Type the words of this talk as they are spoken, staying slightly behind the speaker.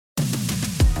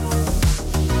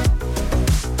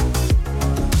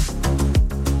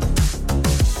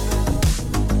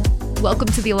Welcome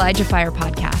to the ElijahFire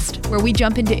podcast, where we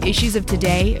jump into issues of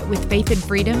today with faith and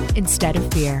freedom instead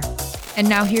of fear. And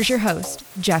now here's your host,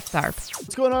 Jeff Tharp.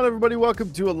 What's going on, everybody? Welcome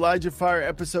to ElijahFire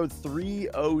episode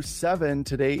 307.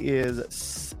 Today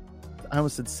is, I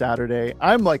almost said Saturday.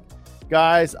 I'm like,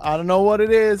 guys, I don't know what it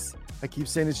is. I keep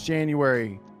saying it's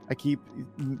January. I keep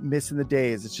missing the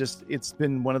days. It's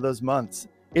been one of those months.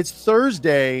 It's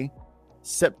Thursday,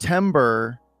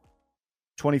 September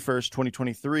 21st,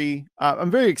 2023.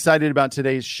 I'm very excited about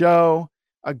today's show.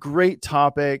 A great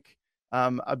topic,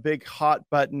 a big hot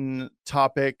button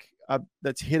topic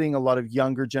that's hitting a lot of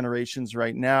younger generations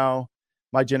right now.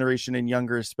 My generation and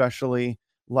younger especially.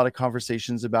 A lot of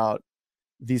conversations about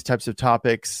these types of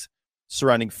topics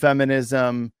surrounding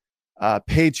feminism,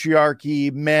 patriarchy,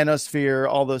 manosphere,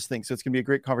 all those things. So it's going to be a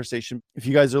great conversation. If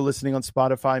you guys are listening on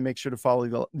Spotify, make sure to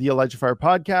follow the ElijahFire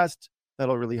podcast.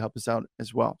 That'll really help us out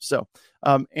as well. So,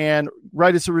 and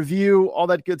write us a review, all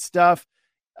that good stuff.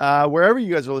 Wherever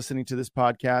you guys are listening to this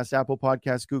podcast, Apple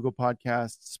Podcasts, Google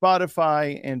Podcasts,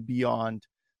 Spotify, and beyond,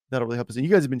 that'll really help us. And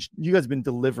you guys have been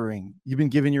delivering. You've been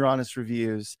giving your honest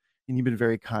reviews, and you've been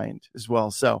very kind as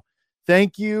well. So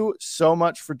thank you so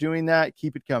much for doing that.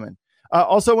 Keep it coming.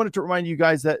 Also, I wanted to remind you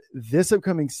guys that this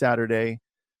upcoming Saturday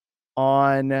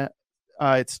on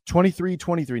it's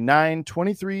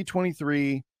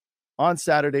 9/23/23 on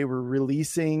Saturday, we're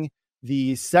releasing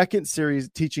the second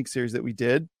teaching series that we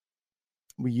did.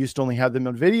 We used to only have them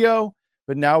on video,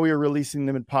 but now we are releasing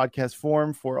them in podcast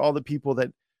form for all the people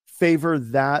that favor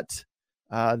that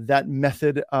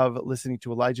method of listening to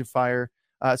ElijahFire.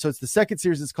 So it's the second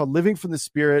series. It's called Living from the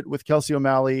Spirit with Kelsey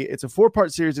O'Malley. It's a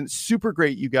 4-part series, and it's super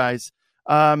great, you guys.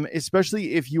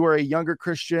 Especially if you are a younger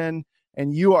Christian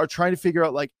and you are trying to figure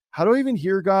out, like, how do I even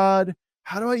hear God?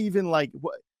 How do I even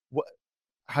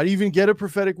how do you even get a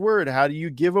prophetic word? How do you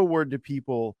give a word to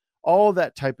people? All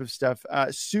that type of stuff.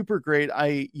 Super great.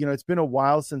 It's been a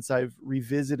while since I've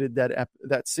revisited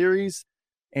that series.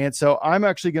 And so I'm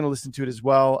actually going to listen to it as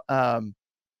well. I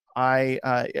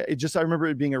remember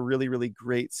it being a really, really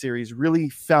great series, really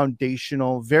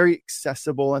foundational, very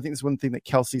accessible. I think that's one thing that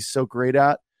Kelsey's so great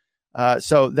at.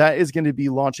 So that is going to be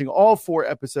launching. All 4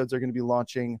 episodes are going to be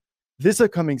launching this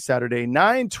upcoming Saturday,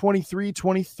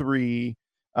 9/23/23.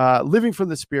 Living from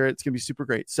the Spirit. It's going to be super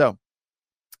great. So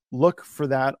look for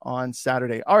that on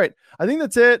Saturday. All right. I think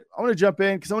that's it. I want to jump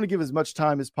in because I want to give as much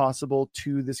time as possible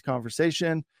to this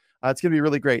conversation. It's going to be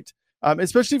really great.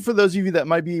 Especially for those of you that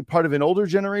might be part of an older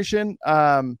generation,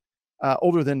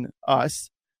 older than us.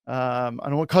 I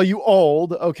don't want to call you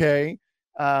old. Okay.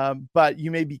 But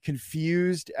you may be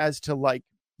confused as to, like,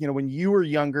 when you were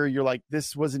younger, you're like,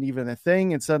 this wasn't even a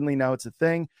thing. And suddenly now it's a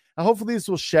thing. Hopefully this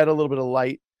will shed a little bit of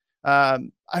light. I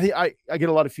think I get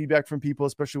a lot of feedback from people,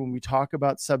 especially when we talk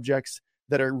about subjects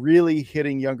that are really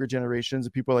hitting younger generations.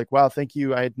 And people are like, wow, thank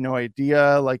you. I had no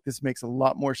idea. Like, this makes a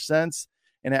lot more sense.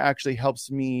 And it actually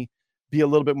helps me be a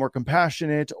little bit more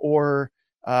compassionate or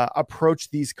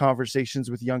approach these conversations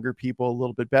with younger people a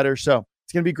little bit better. So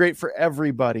it's going to be great for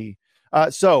everybody.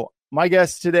 So my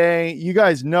guest today, you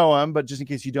guys know him, but just in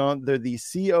case you don't, they're the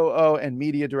COO and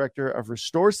media director of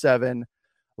Restore 7.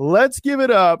 Let's give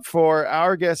it up for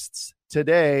our guests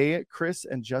today, Chris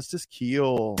and Justice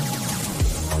KUEHL.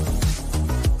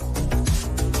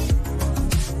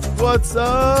 What's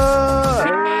up?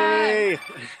 Hey!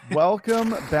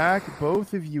 Welcome back,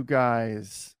 both of you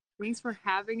guys. Thanks for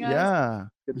having us. Yeah.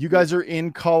 You guys are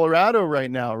in Colorado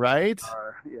right now, right?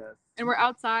 Yes. And we're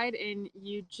outside, and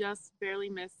you just barely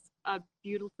missed a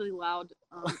beautifully loud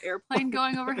airplane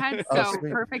going overhead. So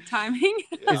perfect timing.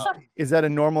 Is that a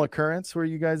normal occurrence where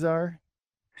you guys are?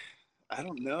 I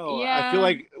don't know. Yeah, I feel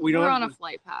like we're on a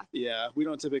flight path. Yeah, we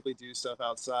don't typically do stuff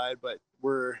outside, but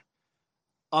we're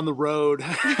on the road.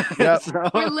 Yep. So.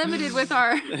 We're limited with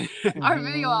our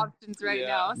video options right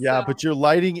now. Yeah, so. But your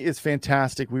lighting is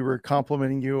fantastic. We were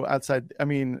complimenting you outside. I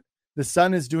mean, the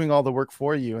sun is doing all the work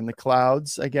for you, and the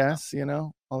clouds, I guess,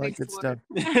 all that good stuff.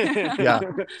 Yeah.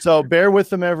 So bear with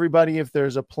them, everybody. If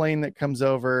there's a plane that comes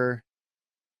over,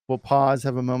 we'll pause,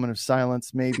 have a moment of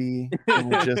silence, maybe, and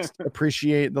we'll just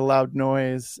appreciate the loud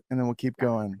noise, and then we'll keep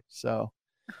going. So,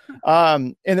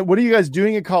 and what are you guys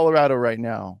doing in Colorado right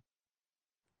now?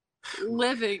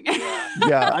 Living.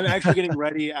 Yeah. I'm actually getting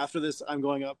ready. After this, I'm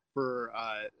going up for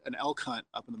an elk hunt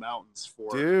up in the mountains for.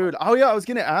 Dude. Oh yeah. I was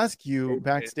going to ask you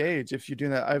backstage if you're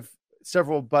doing that. I've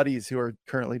several buddies who are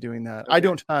currently doing that. Okay. I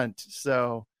don't hunt.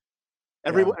 So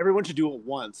everyone should do it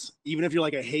once. Even if you're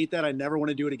like, I hate that, I never want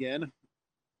to do it again.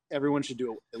 Everyone should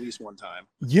do it at least one time.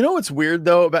 You know what's weird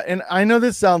though and I know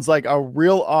this sounds like a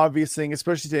real obvious thing,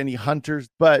 especially to any hunters,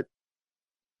 but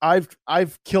I've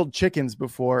killed chickens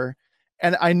before.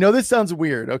 And I know this sounds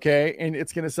weird, okay? And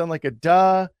it's going to sound like a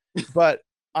duh, but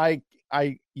I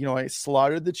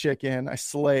slaughtered the chicken, I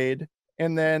slayed,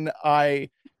 and then I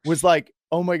was like,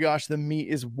 oh my gosh, the meat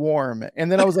is warm.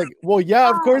 And then I was like, well, yeah,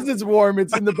 of course it's warm.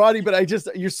 It's in the body, but I'm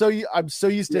so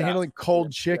used to handling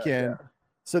cold chicken.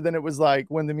 So then it was like,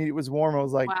 when the meat was warm, I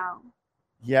was like, wow.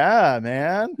 Yeah,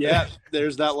 man. Yeah,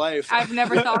 there's that life. I've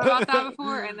never thought about that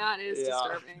before, and that is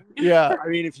disturbing. Yeah. I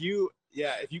mean, if you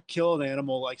kill an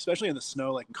animal, like especially in the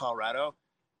snow, like in Colorado,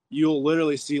 you'll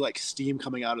literally see like steam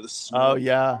coming out of the snow. Oh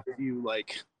yeah. If you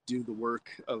like do the work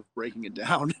of breaking it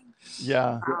down.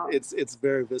 Yeah. Wow. It's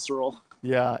very visceral.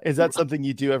 Yeah. Is that something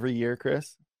you do every year,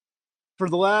 Chris? For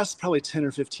the last probably 10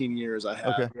 or 15 years I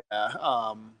have. Okay.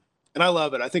 Yeah. And I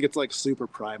love it. I think it's like super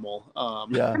primal.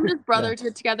 Yeah. I'm just brothers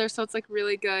together, so it's like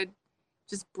really good,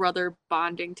 just brother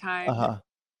bonding time.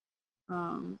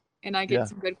 And I get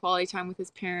some good quality time with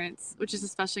his parents, which is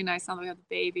especially nice now that we have the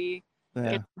baby.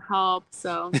 Yeah. Get some help,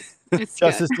 so it's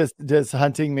Justice, good. does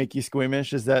hunting make you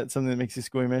squeamish? Is that something that makes you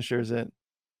squeamish, or is it?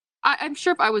 I'm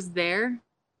sure if I was there,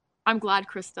 I'm glad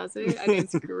Chris does it. I think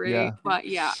it's great. Yeah. But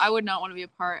yeah, I would not want to be a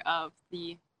part of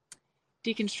the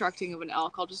deconstructing of an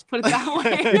elk. I'll just put it that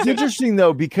way. It's interesting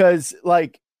though, because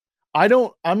like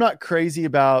I'm not crazy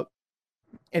about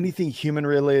anything human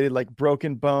related, like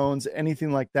broken bones,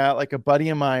 anything like that. Like a buddy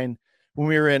of mine,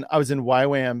 when I was in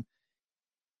YWAM,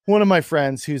 one of my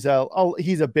friends he's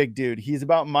a big dude. He's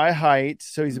about my height.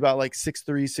 So he's about like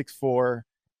 6'3",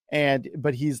 6'4",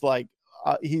 but he's like,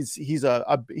 he's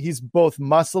both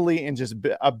muscly and just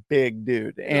a big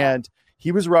dude. Yeah. And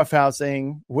he was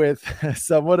roughhousing with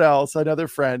someone else, another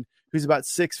friend who's about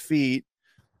 6 feet.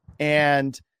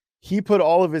 And he put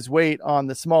all of his weight on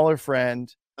the smaller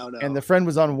friend. Oh, no. And the friend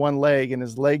was on one leg and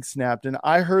his leg snapped. And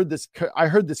I heard this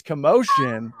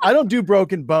commotion. I don't do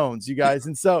broken bones, you guys.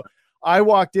 And so I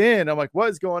walked in, I'm like, what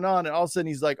is going on? And all of a sudden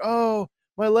he's like, oh,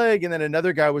 my leg. And then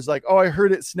another guy was like, oh, I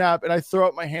heard it snap. And I throw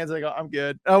up my hands and I go, I'm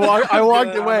good. I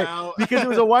walked away because it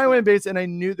was a YWAM base. And I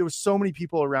knew there was so many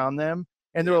people around them.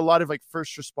 And there were a lot of like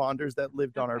first responders that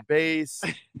lived on our base.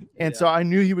 And so I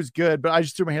knew he was good, but I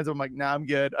just threw my hands up. I'm like, nah, I'm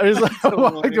good. I was like, I don't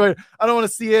want to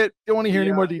see it. Don't want to hear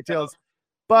any more details.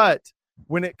 But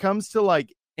when it comes to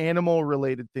like animal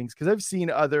related things, because I've seen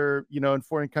other, in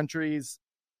foreign countries,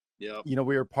 we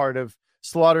were part of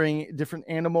slaughtering different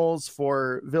animals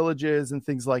for villages and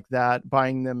things like that,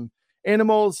 buying them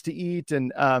animals to eat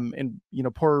and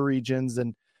poorer regions.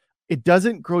 And it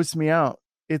doesn't gross me out.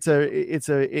 So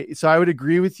I would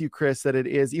agree with you, Chris, that it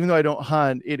is, even though I don't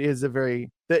hunt, it is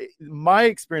my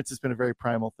experience has been a very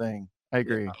primal thing. I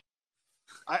agree. Yeah.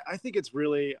 I think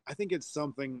it's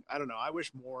something, I don't know. I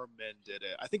wish more men did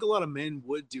it. I think a lot of men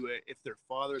would do it if their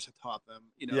fathers had taught them,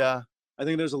 Yeah. I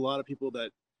think there's a lot of people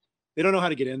that they don't know how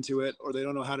to get into it, or they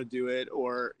don't know how to do it,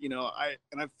 or,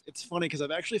 it's funny because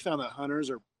I've actually found that hunters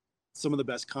are some of the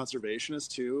best conservationists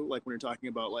too. Like when you're talking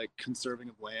about like conserving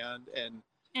of land and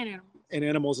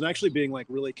animals and actually being like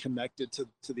really connected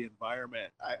to the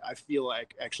environment. I feel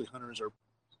like actually hunters are,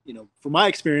 from my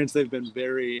experience, they've been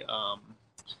very, I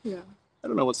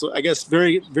don't know I guess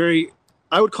very, very,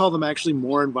 I would call them actually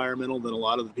more environmental than a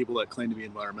lot of the people that claim to be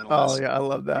environmentalists. Oh yeah, I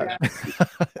love that.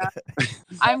 Yeah.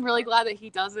 I'm really glad that he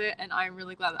does it, and I'm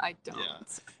really glad that I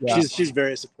don't. Yeah. She's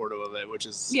very supportive of it, which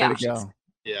is yeah.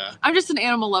 I'm just an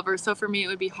animal lover, so for me it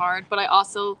would be hard, but I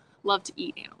also love to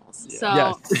eat animals.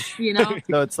 So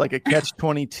so it's like a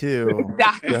catch-22.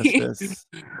 Exactly.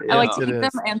 I like to eat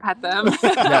them and pet them.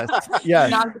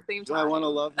 Yes. Not at the same time. Do I want to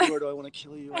love you or do I want to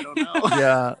kill you? I don't know.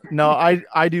 Yeah. No,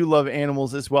 I do love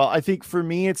animals as well. I think for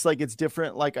me it's like it's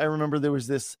different. Like I remember there was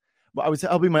this, I was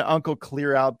helping my uncle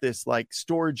clear out this like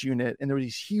storage unit, and there were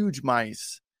these huge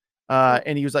mice.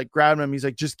 And he was like grabbing them, he's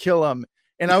like, just kill them.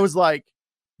 And I was like,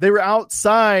 they were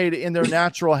outside in their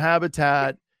natural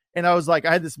habitat. And I was like,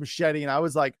 I had this machete and I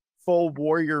was like full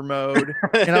warrior mode.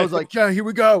 And I was like, yeah, here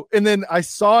we go. And then I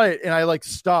saw it and I like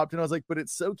stopped and I was like, but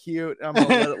it's so cute. And I'm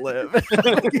going to let it live.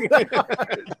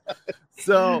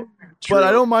 So, True. But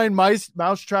I don't mind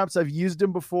mouse traps. I've used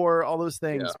them before, all those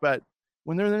things. Yeah. But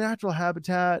when they're in their natural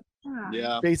habitat,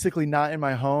 basically not in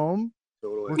my home,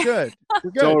 we're good.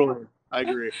 We're good. Totally. I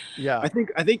agree. Yeah. I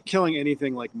think killing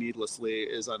anything like needlessly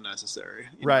is unnecessary.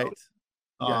 Right.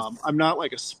 Yes. I'm not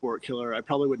like a sport killer. I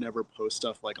probably would never post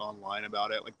stuff like online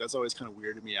about it. Like that's always kind of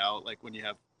weirded me out. Like when you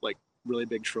have like really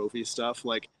big trophy stuff,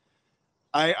 like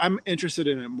I'm interested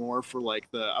in it more for like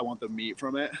I want the meat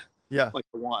from it. Yeah. Like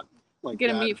I want like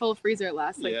get a meat full freezer. It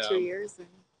lasts like 2 years.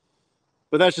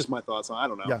 But that's just my thoughts on. I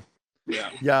don't know.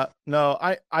 Yeah. No,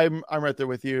 I'm right there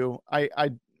with you.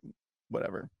 I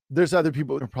whatever. there's other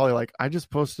people who are probably like, I just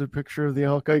posted a picture of the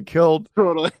elk I killed.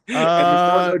 Totally.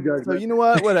 So you know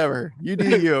what? Whatever. You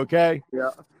do you, okay?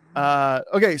 Yeah.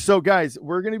 Okay, so guys,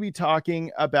 we're going to be talking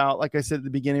about, like I said at the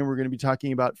beginning, we're going to be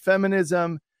talking about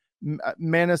feminism,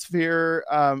 manosphere,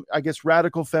 I guess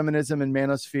radical feminism and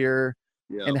manosphere,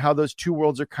 and how those two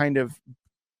worlds are kind of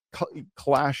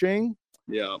clashing.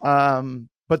 Yeah.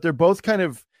 But they're both kind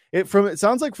of it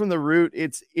sounds like from the root,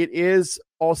 it is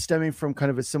all stemming from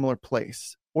kind of a similar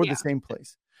place or the same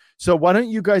place. So why don't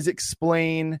you guys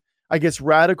explain, I guess,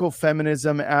 radical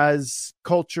feminism as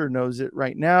culture knows it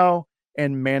right now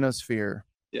and manosphere?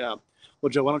 Yeah. Well,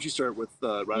 Joe, why don't you start with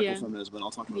radical feminism and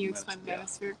I'll talk about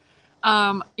manosphere.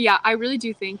 I really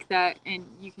do think that, and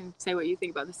you can say what you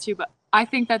think about this too, but I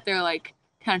think that they're like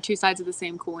kind of two sides of the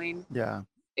same coin. Yeah.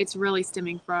 It's really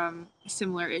stemming from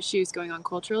similar issues going on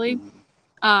culturally.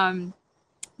 Mm-hmm.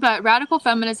 But radical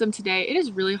feminism today, it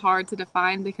is really hard to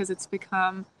define because it's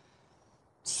become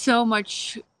so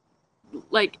much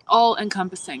like all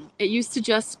encompassing. It used to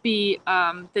just be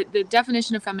the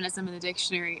definition of feminism in the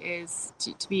dictionary is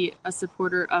to be a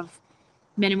supporter of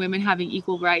men and women having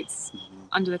equal rights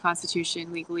under the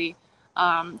Constitution legally.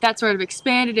 That sort of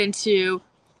expanded into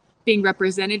being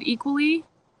represented equally,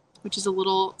 which is a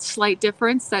little slight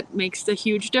difference that makes a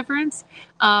huge difference.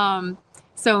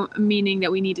 So meaning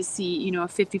that we need to see, a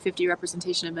 50-50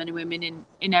 representation of men and women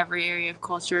in every area of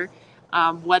culture,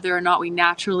 whether or not we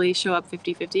naturally show up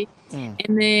 50-50.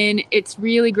 And then it's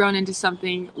really grown into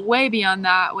something way beyond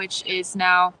that, which is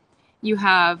now you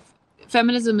have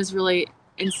feminism is really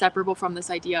inseparable from this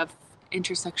idea of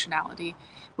intersectionality,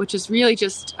 which is really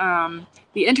just the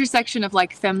intersection of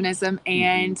like feminism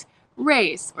and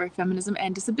race, or feminism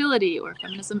and disability, or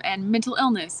feminism and mental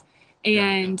illness.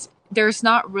 And there's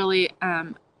not really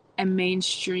a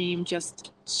mainstream,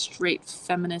 just straight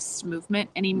feminist movement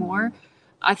anymore.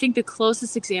 I think the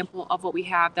closest example of what we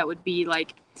have that would be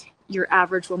like your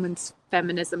average woman's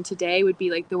feminism today would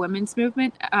be like the women's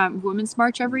movement, Women's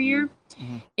March every year.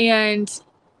 And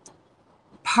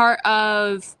part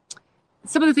of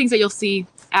some of the things that you'll see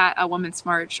at a Women's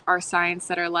March are signs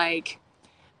that are like,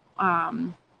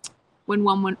 when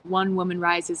one woman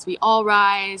rises, we all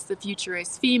rise. The future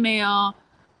is female.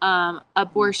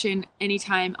 Abortion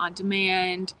anytime on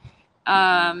demand.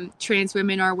 Trans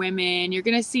women are women. You're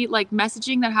going to see like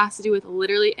messaging that has to do with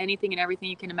literally anything and everything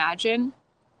you can imagine.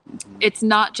 It's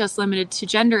not just limited to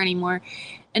gender anymore.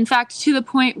 In fact, to the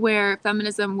point where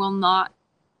feminism will not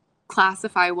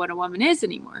classify what a woman is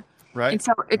anymore. Right. And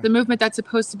so it's a movement that's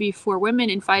supposed to be for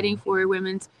women and fighting for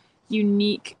women's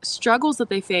unique struggles that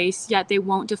they face, yet they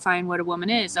won't define what a woman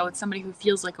is. So it's somebody who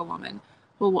feels like a woman.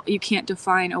 Well, you can't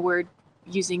define a word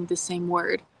using the same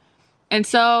word. And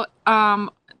so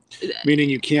meaning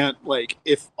you can't, like,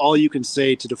 if all you can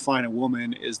say to define a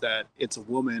woman is that it's a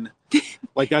woman,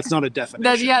 like that's not a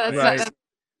definition.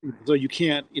 So you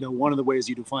can't, one of the ways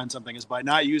you define something is by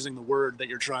not using the word that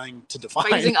you're trying to define.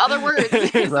 By using other words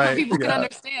so people can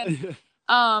understand.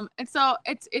 And so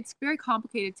it's very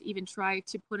complicated to even try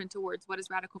to put into words what is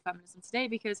radical feminism today,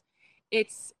 because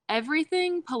it's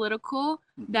everything political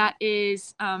that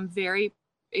is very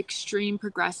extreme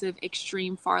progressive,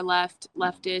 extreme far left,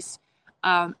 leftist.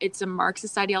 It's a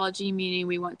Marxist ideology, meaning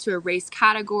we want to erase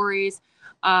categories.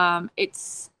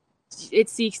 It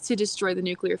seeks to destroy the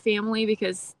nuclear family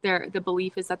because the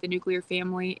belief is that the nuclear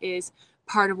family is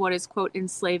part of what is, quote,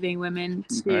 enslaving women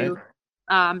to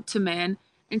men.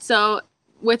 And so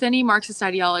with any Marxist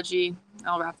ideology,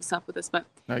 I'll wrap this up with this, but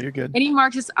no, you're good. Any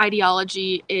Marxist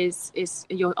ideology is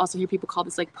you'll also hear people call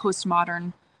this like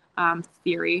postmodern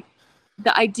theory.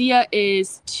 The idea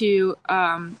is to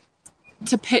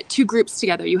pit two groups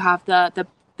together. You have the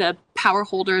power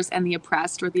holders and the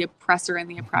oppressed, or the oppressor and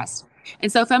the oppressed.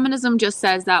 And so feminism just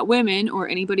says that women, or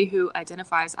anybody who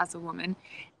identifies as a woman,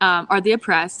 are the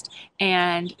oppressed,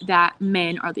 and that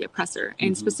men are the oppressor,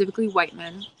 and specifically white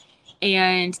men.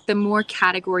 And the more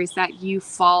categories that you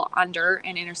fall under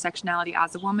in intersectionality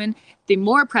as a woman, the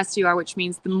more oppressed you are, which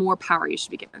means the more power you should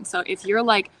be given. So if you're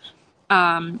like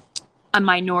a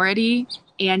minority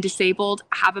and disabled,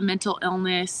 have a mental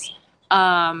illness,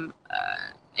 et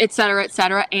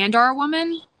cetera, and are a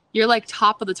woman, you're like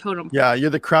top of the totem. Yeah, you're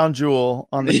the crown jewel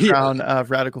on the crown of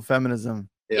radical feminism.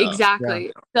 Yeah. Exactly.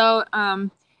 Yeah. So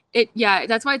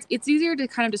that's why it's easier to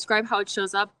kind of describe how it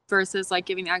shows up versus like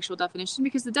giving the actual definition,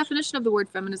 because the definition of the word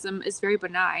feminism is very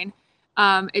benign.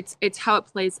 It's how it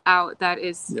plays out that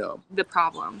is the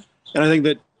problem. And I think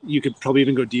that you could probably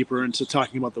even go deeper into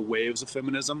talking about the waves of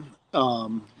feminism.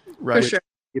 Right. For sure.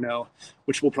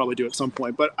 Which we'll probably do at some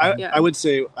point. But I would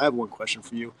say, I have one question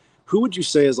for you. who would you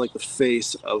say is like the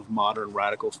face of modern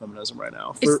radical feminism right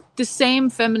now? It's the same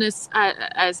feminists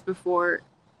as before.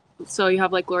 So you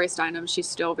have like Gloria Steinem. She's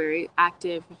still very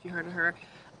active, if you heard of her.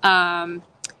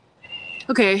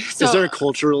 Okay, so is there a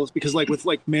cultural, because like with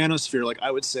like manosphere, like I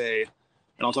would say,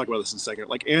 and I'll talk about this in a second,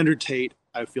 like Andrew Tate,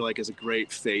 I feel like is a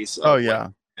great face of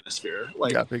like, manosphere.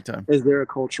 Like, yeah, big time. Is there a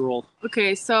cultural?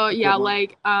 Okay, so yeah,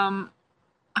 like I'm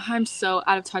so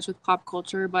out of touch with pop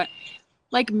culture, but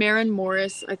like Maren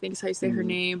Morris, I think is how you say her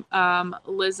name.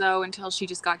 Lizzo until she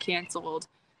just got canceled.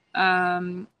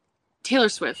 Taylor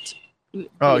Swift.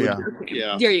 Oh yeah.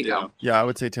 Yeah. There you go. Yeah, I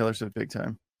would say Taylor Swift big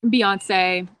time.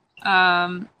 Beyonce.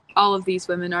 All of these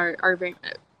women are very,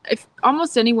 if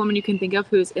almost any woman you can think of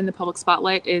who's in the public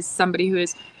spotlight is somebody who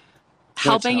is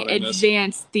helping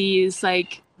advance these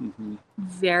like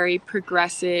very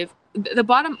progressive, the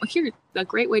bottom here, a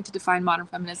great way to define modern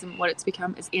feminism, what it's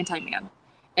become is anti-man.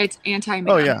 It's anti-man.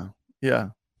 Oh yeah. Yeah.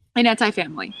 And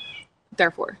anti-family.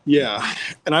 Therefore. Yeah.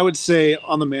 And I would say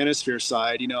on the manosphere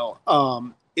side, you know,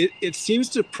 it seems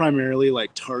to primarily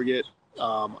like target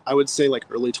I would say like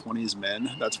early 20s men.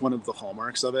 That's one of the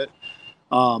hallmarks of it.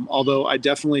 Although I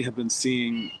definitely have been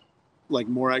seeing like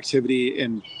more activity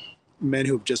in men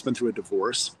who have just been through a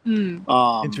divorce.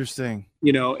 Interesting.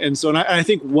 You know, and so, and I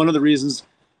think one of the reasons,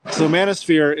 so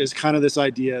manosphere is kind of this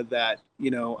idea that,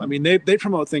 you know, I mean, they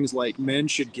promote things like men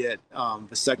should get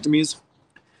vasectomies,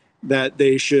 that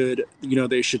they should, you know,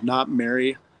 they should not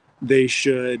marry. They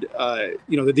should,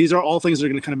 you know, that these are all things that are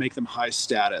going to kind of make them high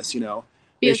status, you know.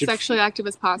 Be as sexually active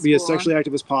as possible. Be as sexually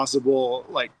active as possible.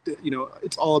 Like, you know,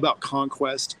 it's all about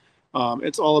conquest.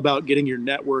 It's all about getting your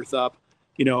net worth up,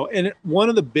 you know. And one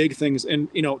of the big things, and,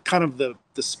 you know, kind of the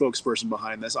spokesperson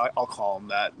behind this, I'll call him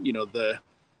that, you know,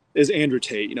 is Andrew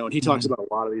Tate, you know, and he talks about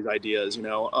a lot of these ideas, you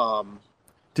know.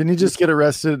 Didn't he just get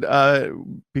arrested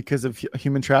because of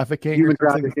human trafficking? Human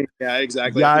trafficking, yeah,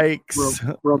 exactly.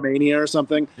 Yikes. Romania or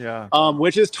something. Yeah.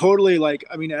 Which is totally like,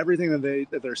 I mean, everything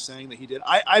that they're saying that he did.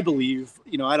 I believe,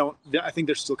 you know, I think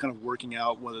they're still kind of working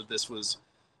out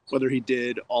whether he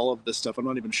did all of this stuff. I'm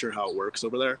not even sure how it works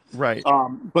over there. Right.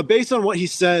 But based on what he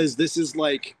says, this is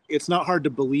like, it's not hard to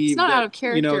believe. It's not that, out of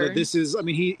character. You know, that this is, I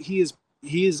mean, he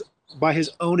is by his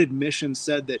own admission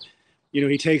said that, you know,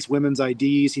 he takes women's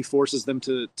IDs, he forces them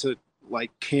to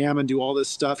like cam and do all this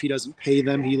stuff. He doesn't pay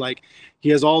them. He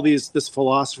has all this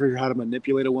philosophy of how to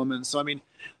manipulate a woman. So, I mean,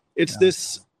 it's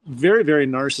this very, very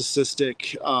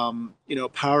narcissistic, you know,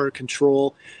 power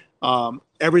control.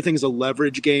 Everything's a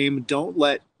leverage game. Don't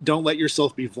let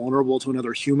yourself be vulnerable to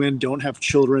another human. Don't have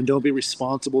children. Don't be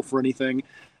responsible for anything.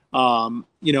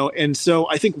 You know, and so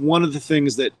I think one of the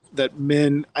things that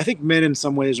men in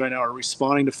some ways right now are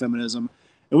responding to feminism.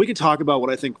 And we can talk about what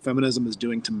I think feminism is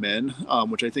doing to men,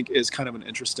 which I think is kind of an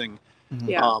interesting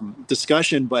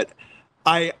discussion. But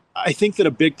I think that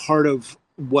a big part of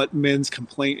what men's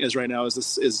complaint is right now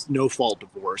is no fault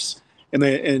divorce, and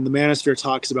the manosphere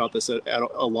talks about this a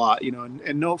lot. You know,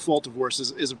 and no fault divorce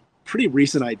is a pretty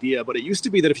recent idea, but it used to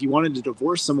be that if you wanted to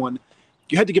divorce someone,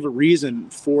 you had to give a reason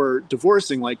for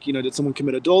divorcing. Like, you know, did someone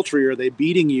commit adultery? Are they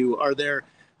beating you? Are there,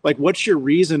 like, what's your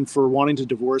reason for wanting to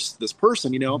divorce this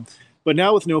person? You know. But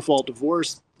now with no fault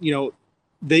divorce, you know,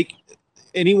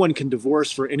 anyone can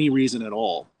divorce for any reason at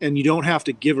all, and you don't have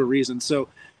to give a reason. So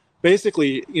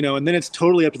basically, you know, and then it's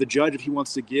totally up to the judge if he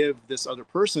wants to give this other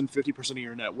person 50% of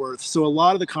your net worth. So a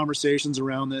lot of the conversations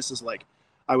around this is like,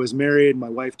 I was married, my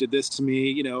wife did this to me,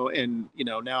 you know, and, you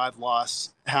know, now I've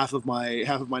lost half of my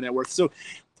net worth. So,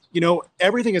 you know,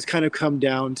 everything has kind of come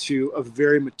down to a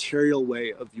very material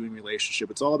way of viewing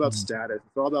relationship. It's all about status.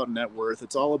 It's all about net worth.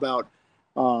 It's all about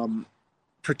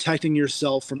protecting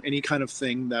yourself from any kind of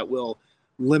thing that will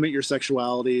limit your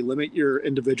sexuality, limit your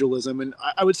individualism. And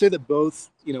I would say that both,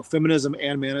 you know, feminism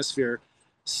and manosphere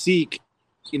seek,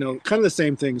 you know, kind of the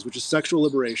same things, which is sexual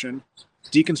liberation,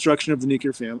 deconstruction of the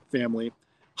nuclear family,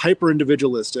 hyper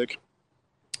individualistic.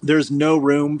 There's no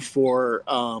room for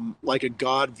like a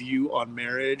God view on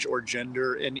marriage or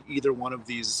gender in either one of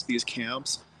these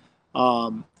camps.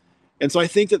 And so I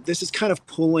think that this is kind of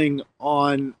pulling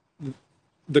on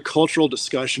the cultural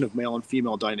discussion of male and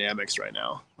female dynamics right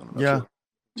now. I don't know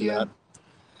Yeah.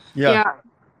 Yeah.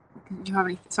 Do you have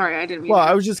any? Sorry, I didn't mean. Well,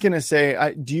 I was just going to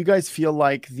say, do you guys feel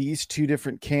like these two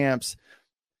different camps,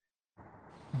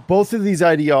 both of these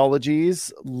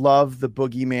ideologies love the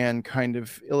boogeyman kind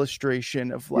of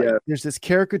illustration of like, there's this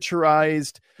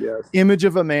caricaturized image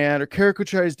of a man or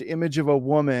caricaturized image of a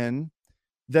woman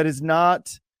that is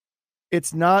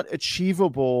it's not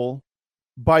achievable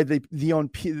by the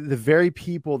very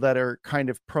people that are kind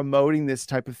of promoting this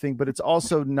type of thing, but it's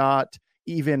also not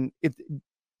even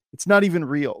it's not even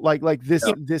real. Like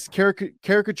this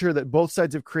caricature that both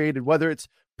sides have created, whether it's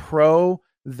pro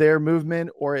their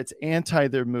movement or it's anti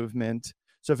their movement.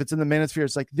 So if it's in the manosphere,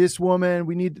 it's like this woman,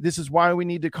 this is why we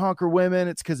need to conquer women.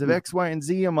 It's because of X, Y, and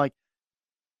Z. I'm like,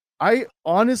 I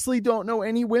honestly don't know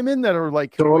any women that are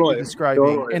like what you're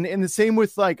describing. And the same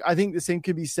with like, I think the same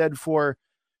could be said for,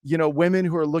 women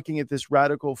who are looking at this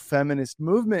radical feminist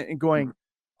movement and going,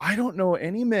 I don't know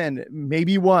any men,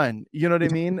 maybe one, you know what I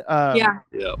mean? Yeah.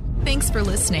 Thanks for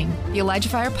listening. The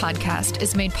ElijahFire podcast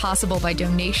is made possible by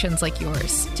donations like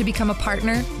yours. To become a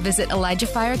partner, visit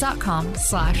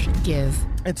ElijahFire.com/give.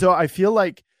 And so I feel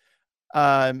like,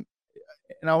 and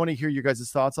I want to hear your guys'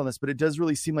 thoughts on this, but it does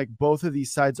really seem like both of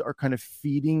these sides are kind of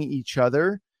fueling each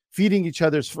other's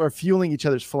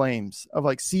flames of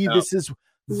like, see, this is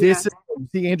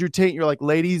see Andrew Tate. You're like,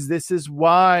 ladies, this is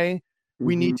why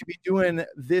we need to be doing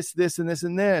this, this, and this,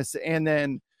 and this. And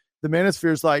then the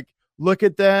manosphere is like, look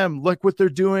at them, look what they're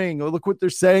doing, or look what they're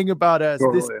saying about us.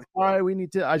 This is why we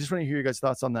need to. I just want to hear your guys'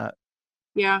 thoughts on that.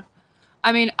 Yeah.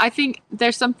 I mean, I think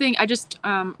there's something, I just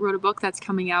wrote a book that's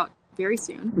coming out very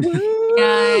soon.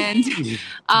 And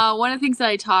one of the things that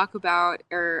I talk about,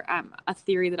 or a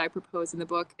theory that I propose in the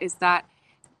book, is that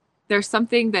there's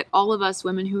something that all of us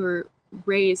women who are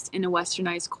raised in a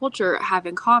westernized culture have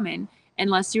in common,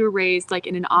 unless you were raised like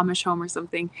in an Amish home or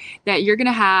something, that you're going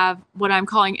to have what I'm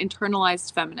calling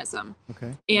internalized feminism.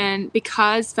 Okay. And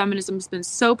because feminism has been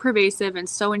so pervasive and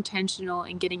so intentional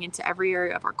in getting into every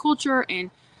area of our culture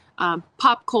and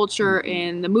pop culture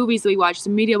and the movies that we watch, the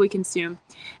media we consume,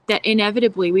 that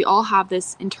inevitably we all have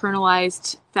this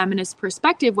internalized feminist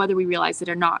perspective, whether we realize it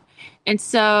or not. And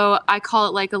so I call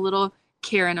it like a little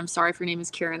Karen. I'm sorry if your name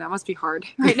is Karen. That must be hard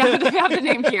right now to have the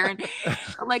name Karen.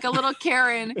 Like a little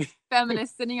Karen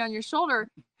feminist sitting on your shoulder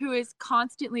who is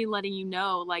constantly letting you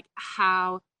know like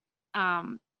how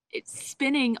it's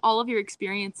spinning all of your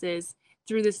experiences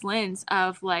through this lens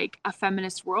of like a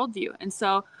feminist worldview. And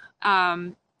so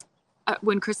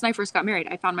when Chris and I first got married,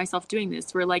 I found myself doing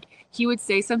this where like he would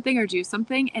say something or do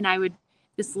something and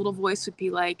this little voice would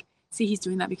be like, see, he's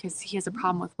doing that because he has a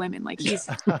problem with women. Like he's,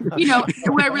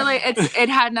 where really it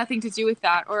had nothing to do with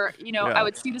that. Or, I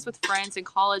would see this with friends in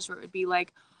college where it would be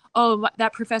like, oh,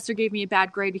 that professor gave me a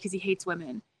bad grade because he hates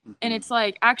women. And it's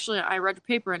like, actually, I read the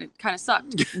paper and it kind of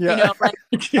sucked. Yeah.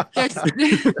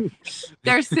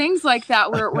 There's things like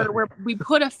that where we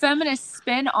put a feminist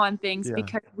spin on things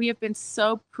because we have been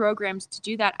so programmed to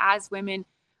do that as women.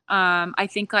 I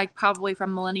think like probably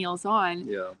from millennials on,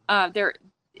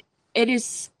 it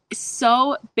is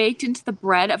so baked into the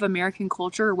bread of American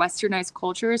culture or westernized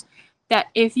cultures that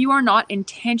if you are not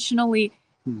intentionally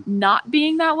not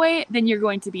being that way, then you're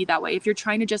going to be that way. If you're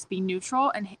trying to just be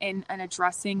neutral and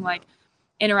addressing like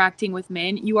interacting with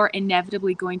men, you are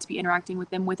inevitably going to be interacting with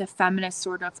them with a feminist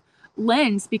sort of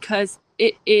lens because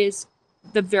it is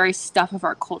the very stuff of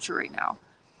our culture right now.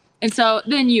 And so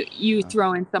then you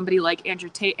throw in somebody like Andrew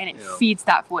Tate and it feeds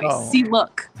that voice. Oh. See,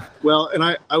 look. Well, and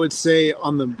I would say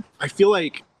I feel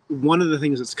like one of the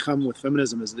things that's come with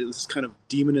feminism is this kind of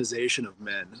demonization of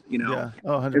men, Yeah.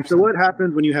 Oh, 100%. And so what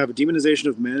happens when you have a demonization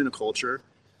of men in a culture?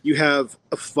 You have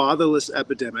a fatherless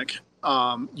epidemic.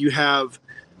 You have,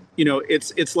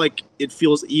 it's like it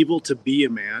feels evil to be a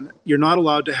man. You're not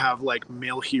allowed to have like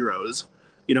male heroes,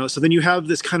 so then you have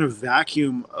this kind of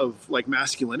vacuum of like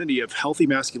masculinity, of healthy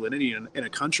masculinity in a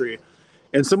country.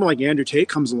 And someone like Andrew Tate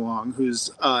comes along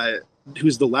who's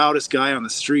the loudest guy on the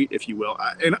street, if you will.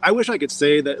 And I wish I could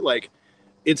say that like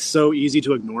it's so easy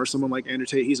to ignore someone like Andrew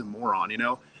Tate. He's a moron,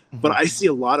 But I see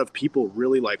a lot of people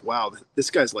really like, wow,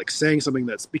 this guy's like saying something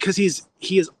that's because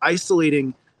he is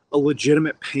isolating a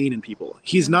legitimate pain in people.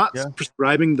 He's not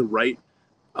prescribing the right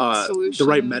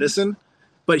medicine,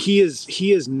 but he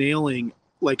is nailing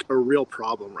like a real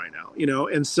problem right now,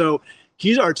 And so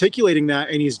he's articulating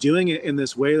that and he's doing it in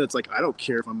this way that's like, I don't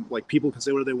care if I'm like, people can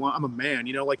say whatever they want. I'm a man,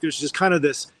 like there's just kind of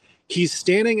this, he's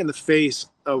standing in the face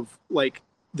of like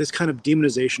this kind of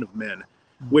demonization of men,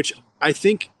 which I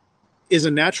think is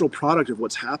a natural product of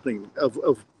what's happening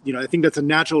I think that's a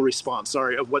natural response,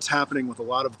 of what's happening with a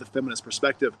lot of the feminist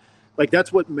perspective. Like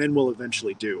that's what men will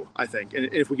eventually do, I think.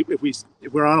 And if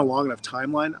we're on a long enough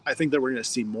timeline, I think that we're going to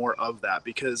see more of that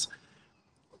because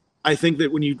I think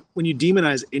that when you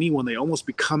demonize anyone, they almost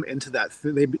become into that.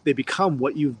 They become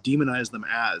what you've demonized them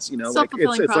as. Like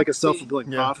it's like a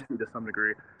self-fulfilling prophecy to some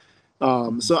degree.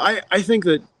 So I think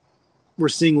that we're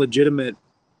seeing legitimate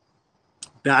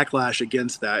backlash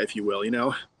against that, if you will.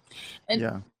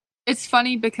 And it's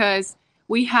funny because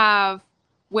we have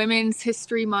Women's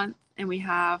History Month and we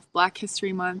have Black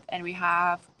History Month, and we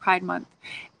have Pride Month,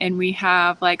 and we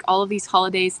have like all of these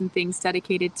holidays and things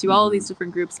dedicated to all of these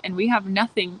different groups, and we have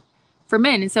nothing for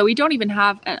men. And so we don't even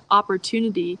have an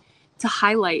opportunity to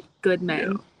highlight good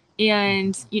men. Yeah.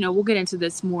 And, we'll get into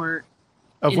this more.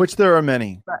 Of which there are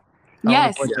many.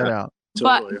 Yes. Point that out.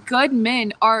 Totally. But good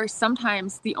men are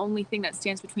sometimes the only thing that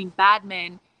stands between bad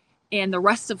men and the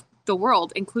rest of the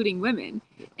world, including women.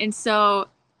 And so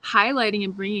highlighting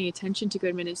and bringing attention to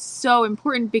good men is so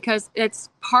important, because it's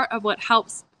part of what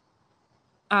helps,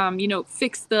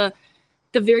 fix the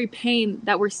very pain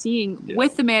that we're seeing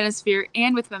with the manosphere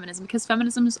and with feminism, because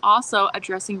feminism is also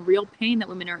addressing real pain that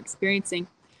women are experiencing.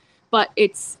 But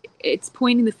it's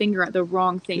pointing the finger at the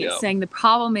wrong thing. Yeah. It's saying the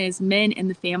problem is men and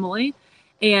the family.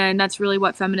 And that's really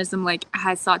what feminism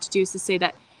has sought to do, is to say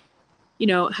that,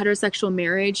 heterosexual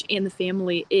marriage and the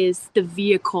family is the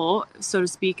vehicle, so to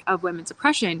speak, of women's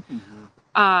oppression.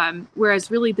 Mm-hmm.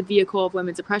 Whereas really the vehicle of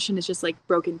women's oppression is just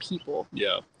broken people.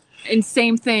 Yeah. And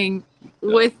same thing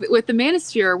with the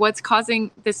manosphere. What's causing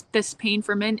this pain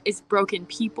for men is broken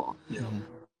people. Yeah.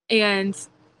 And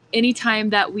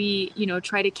anytime that we,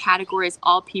 try to categorize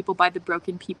all people by the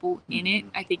broken people in it,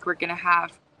 I think we're going to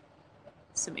have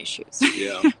some issues.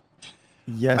 Yeah.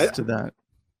 Yes to that.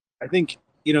 I think,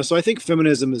 so I think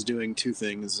feminism is doing two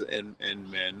things in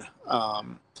men.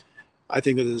 I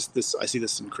think that I see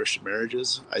this in Christian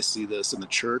marriages. I see this in the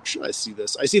church. I see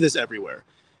this everywhere.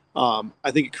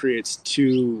 I think it creates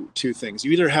two things.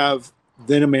 You either have,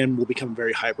 then a man will become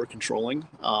very hyper controlling.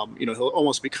 He'll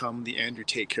almost become the Andrew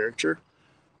Tate character,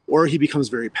 or he becomes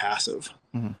very passive.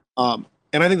 Mm-hmm.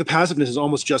 And I think the passiveness is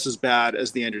almost just as bad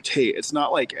as the Andrew Tate. It's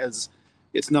not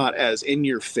as in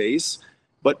your face,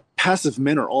 but passive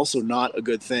men are also not a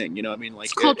good thing.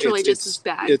 It's culturally just as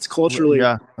bad. It's culturally.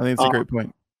 Yeah, I think it's a great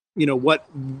point.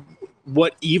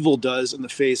 What evil does in the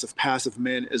face of passive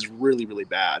men is really, really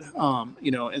bad.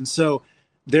 And so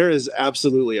there is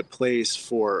absolutely a place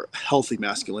for healthy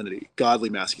masculinity, godly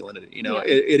masculinity.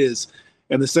 It is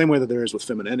in the same way that there is with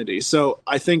femininity. So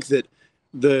I think that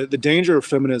the danger of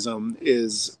feminism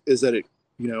is that it,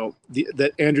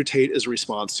 that Andrew Tate is a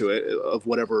response to it, of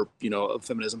whatever, of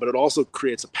feminism, but it also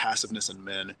creates a passiveness in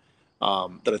men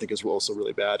that I think is also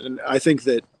really bad. And I think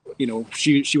that,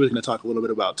 she was going to talk a little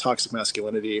bit about toxic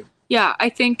masculinity. Yeah, I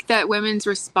think that women's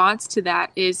response to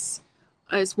that is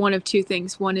one of two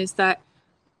things. One is that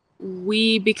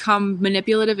we become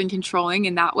manipulative and controlling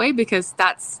in that way, because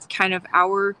that's kind of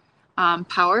our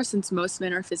power, since most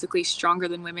men are physically stronger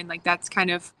than women. That's kind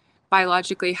of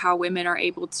biologically how women are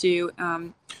able to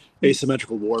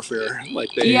asymmetrical warfare,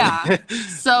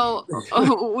 so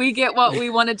we get what we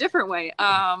want a different way.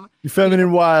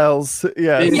 Feminine wiles.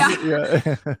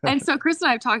 Yeah. And so Chris and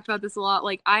I have talked about this a lot.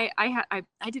 I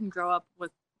didn't grow up with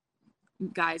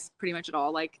guys pretty much at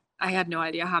all. I had no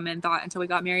idea how men thought until we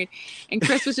got married. And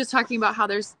Chris was just talking about how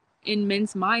there's, in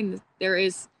men's mind, there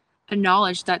is a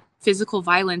knowledge that physical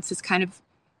violence is kind of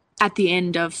at the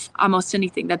end of almost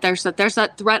anything, that there's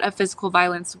that threat of physical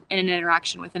violence in an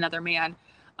interaction with another man.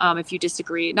 If you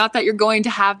disagree, not that you're going to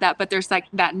have that, but there's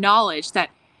that knowledge that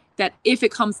if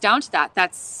it comes down to that,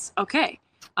 that's okay.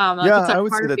 I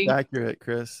would say that's accurate,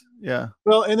 Chris. Yeah.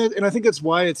 Well, and I think that's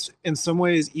why it's, in some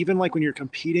ways, even when you're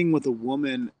competing with a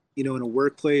woman, in a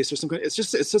workplace or something, it's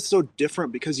just so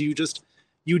different, because you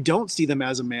don't see them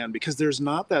as a man, because there's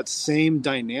not that same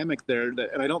dynamic there.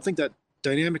 And I don't think that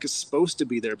dynamic is supposed to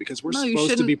be there, because we're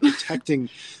supposed to be protecting,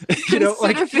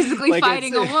 physically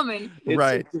fighting a woman.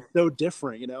 Right. It's so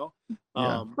different,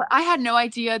 But I had no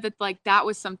idea that that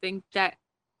was something that,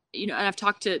 and I've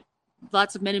talked to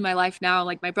lots of men in my life now,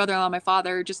 my brother-in-law, my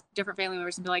father, just different family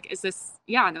members, and be like, is this,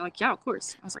 and they're like, yeah, of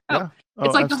course. I was like, oh, it's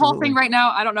absolutely. The whole thing right now.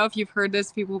 I don't know if you've heard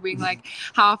this, people being like,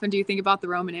 how often do you think about the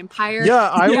Roman Empire? Yeah,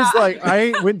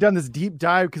 I went down this deep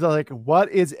dive, because I was like,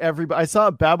 what is everybody? I saw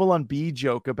a Babylon Bee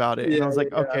joke about it, and I was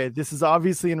like, okay, this is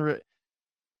obviously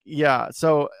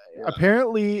so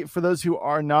apparently, for those who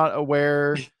are not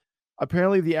aware,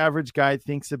 apparently the average guy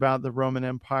thinks about the Roman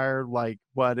Empire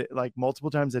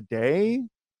multiple times a day.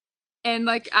 And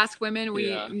ask women,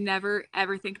 we never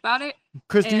ever think about it.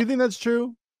 Chris, do you think that's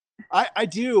true? I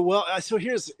do. Well, so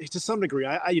here's, to some degree,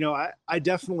 I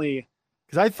definitely,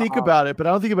 because I think about it, but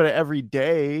I don't think about it every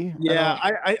day. Yeah,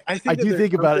 I think I do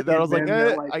think about it. That I was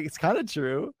like, it's kind of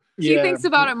true. She thinks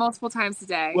about it multiple times a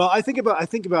day. Well, I think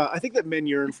that men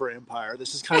yearn for empire.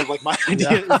 This is kind of my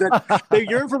idea, is that they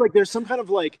yearn for there's some kind of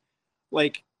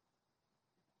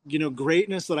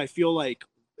greatness that I feel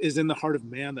is in the heart of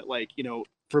man, that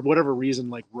for whatever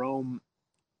reason, Rome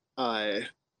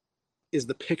is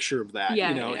the picture of that,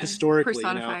 historically,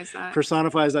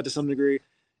 personifies that to some degree.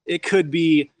 It could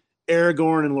be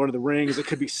Aragorn in Lord of the Rings. It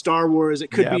could be Star Wars.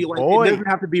 It could be like, it doesn't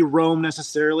have to be Rome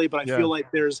necessarily, but I feel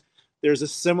like there's a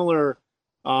similar,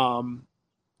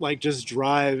 like just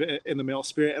drive in the male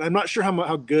spirit. And I'm not sure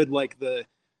how good like the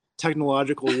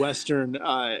technological Western,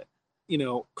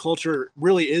 culture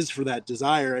really is for that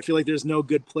desire. I feel like there's no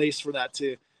good place for that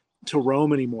to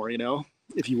roam anymore,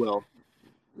 if you will.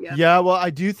 Yeah. Well, I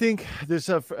do think there's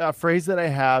a phrase that I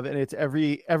have, and it's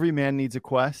every man needs a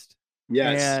quest.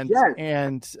 Yes.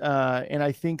 And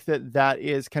I think that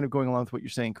is kind of going along with what you're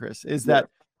saying, Chris, is that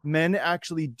men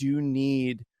actually do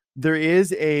need, there is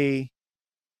see,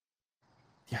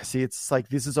 it's like,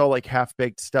 this is all like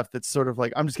half-baked stuff that's sort of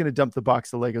like, I'm just going to dump the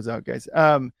box of Legos out, guys.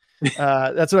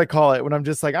 That's what I call it when I'm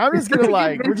just like, I'm just going to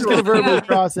we're just going to verbally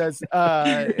process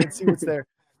and see what's there.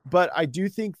 But I do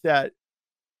think that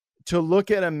to look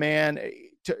at a man,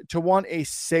 to want a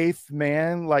safe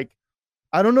man, like,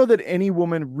 I don't know that any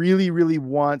woman really, really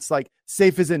wants, like,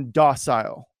 safe as in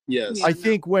docile. Yes. I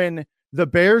think when the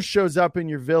bear shows up in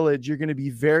your village, you're going to be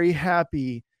very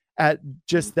happy at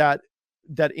just that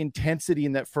intensity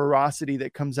and that ferocity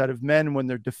that comes out of men when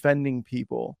they're defending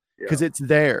people, because it's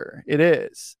there. It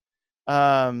is.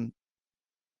 And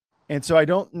so I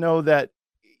don't know that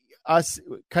us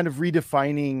kind of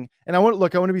redefining, and I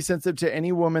want to be sensitive to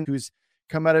any woman who's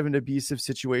come out of an abusive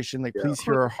situation. Like, please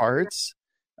hear our hearts.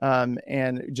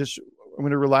 And just, I'm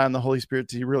going to rely on the Holy Spirit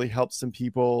to really help some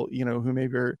people, who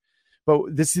maybe are,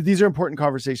 but these are important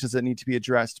conversations that need to be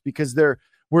addressed, because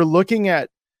we're looking at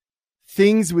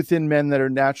things within men that are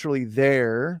naturally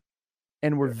there,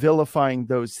 and we're vilifying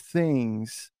those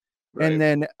things. Right. And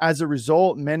then as a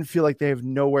result, men feel like they have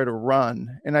nowhere to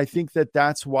run. And I think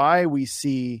that's why we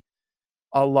see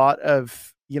a lot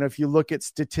of, if you look at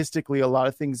statistically, a lot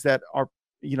of things that are,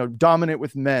 dominant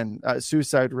with men,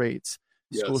 suicide rates,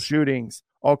 school shootings,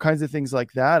 all kinds of things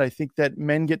like that. I think that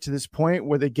men get to this point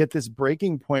where they get this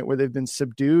breaking point where they've been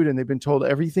subdued and they've been told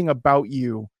everything about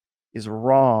you is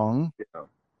wrong. Yeah.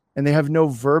 And they have no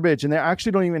verbiage, and they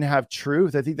actually don't even have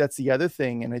truth. I think that's the other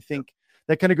thing. And I think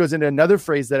that kind of goes into another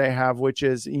phrase that I have, which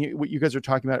is what you guys were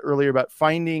talking about earlier about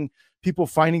finding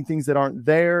things that aren't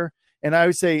there. And I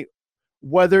would say,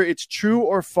 whether it's true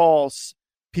or false,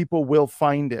 people will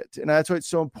find it. And that's why it's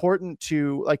so important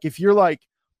to, like, if you're like,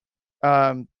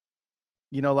 men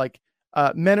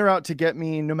are out to get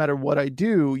me no matter what I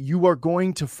do, you are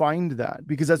going to find that,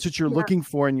 because that's what you're looking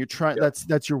for. And you're trying,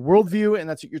 that's your worldview. And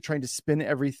that's what you're trying to spin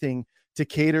everything to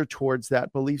cater towards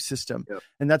that belief system. Yep.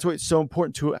 And that's why it's so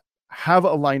important to have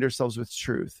aligned ourselves with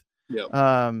truth. Yep.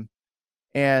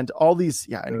 And all these,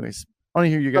 anyways, I want to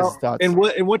hear you guys' thoughts. And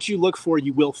what you look for,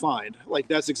 you will find. Like,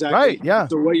 that's exactly right. Yeah.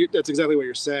 So that's exactly what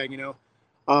you're saying,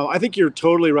 I think you're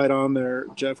totally right on there,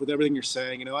 Jeff, with everything you're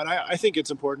saying, and I think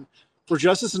it's important for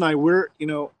Justice and I. We're,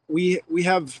 we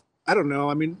have, I don't know,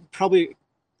 I mean, probably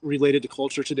related to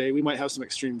culture today, we might have some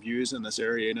extreme views in this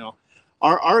area.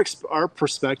 Our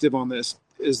perspective on this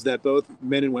is that both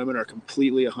men and women are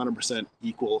completely 100%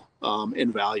 equal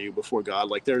in value before God.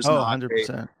 Like, there's not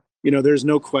 100%. There's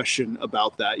no question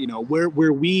about that.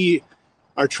 Where we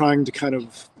are trying to kind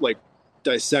of like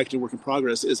dissect and work in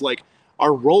progress is like,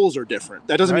 our roles are different.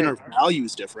 That doesn't mean our value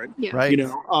is different. Yeah. Right.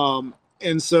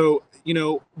 And so,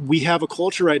 we have a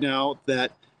culture right now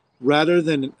that, rather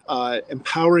than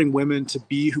empowering women to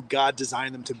be who God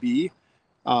designed them to be,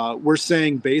 we're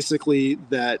saying basically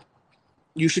that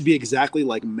you should be exactly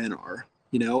like men are,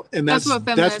 and that's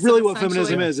really what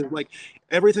feminism is. It's like,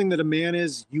 everything that a man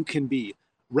is, you can be,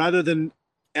 rather than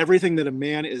everything that a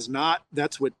man is not,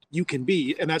 that's what you can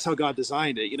be. And that's how God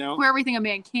designed it, Where everything a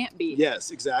man can't be.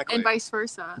 Yes, exactly. And vice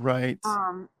versa. Right.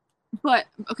 But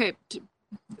okay,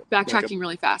 backtracking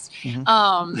really fast.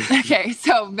 Mm-hmm. Okay,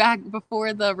 so back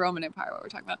before the Roman Empire, what we're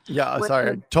talking about. Yeah,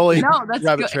 sorry. Totally that's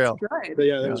rabbit good. trail. Good. But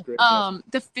that was great.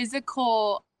 The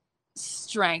physical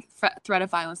strength, threat of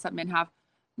violence that men have,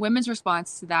 women's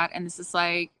response to that, and this is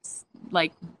like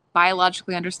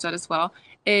biologically understood as well,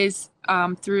 is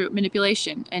through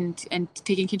manipulation and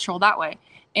taking control that way.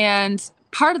 And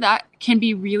part of that can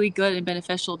be really good and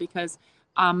beneficial, because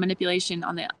manipulation,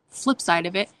 on the flip side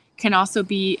of it, can also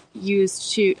be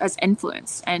used as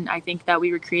influence. And I think that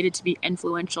we were created to be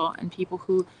influential, and people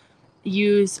who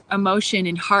use emotion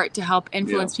and heart to help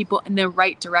influence people in the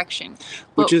right direction.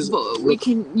 But we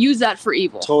can use that for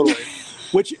evil. Totally.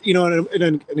 Which,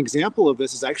 an example of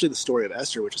this is actually the story of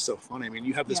Esther, which is so funny. I mean,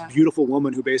 you have this beautiful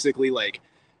woman who basically like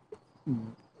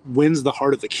wins the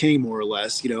heart of the king, more or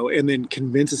less, and then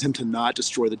convinces him to not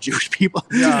destroy the Jewish people.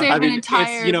 Yeah. They have an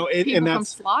entire people from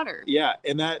slaughtered. Yeah.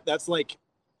 And that's like,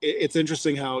 it's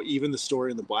interesting how even the story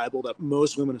in the Bible that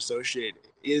most women associate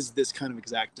is this kind of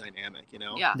exact dynamic, you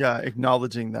know? Yeah,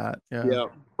 acknowledging that. Yeah.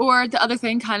 Or the other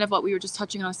thing, kind of what we were just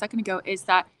touching on a second ago, is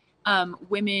that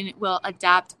women will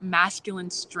adapt masculine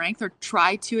strength, or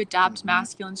try to adapt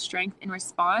masculine strength in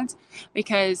response,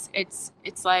 because it's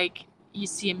like you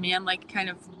see a man like kind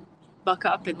of buck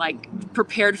up and like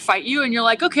prepare to fight you, and you're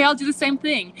like, okay, I'll do the same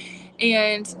thing.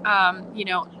 And you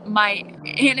know, my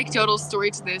anecdotal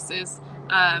story to this is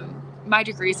my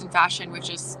degree's in fashion, which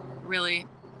is really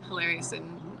hilarious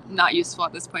and not useful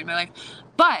at this point in my life.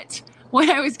 But when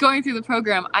I was going through the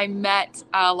program, I met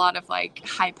a lot of like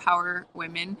high power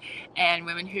women, and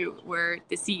women who were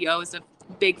the CEOs of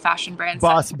big fashion brands,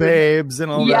 boss babes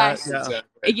and all that.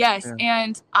 Yes.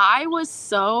 And I was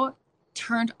so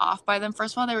turned off by them.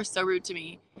 First of all, they were so rude to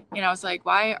me, and I was like,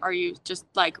 why are you just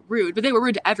like rude? But they were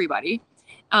rude to everybody.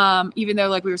 Even though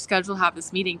like we were scheduled to have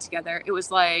this meeting together, it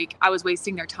was like I was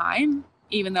wasting their time,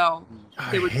 even though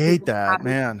they were. I hate that,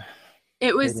 man.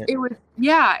 It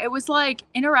was like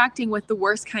interacting with the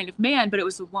worst kind of man, but it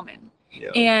was a woman.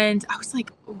 Yeah. And I was like,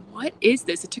 what is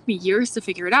this? It took me years to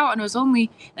figure it out. And it was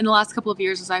only in the last couple of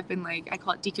years, as I've been like, I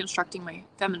call it deconstructing my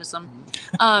feminism,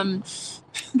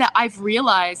 that I've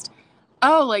realized,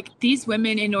 oh, like these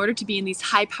women, in order to be in these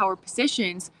high power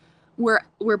positions,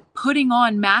 we're putting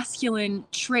on masculine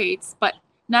traits, but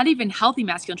not even healthy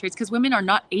masculine traits, because women are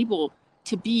not able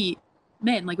to be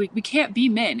men. Like we can't be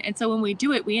men. And so when we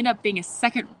do it, we end up being a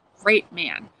second rate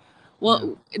man.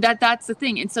 Well, that's the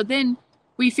thing. And so then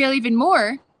we fail even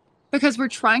more, because we're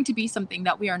trying to be something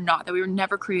that we are not, that we were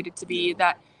never created to be,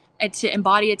 that to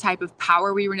embody a type of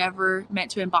power we were never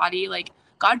meant to embody. Like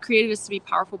God created us to be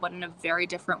powerful, but in a very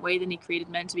different way than he created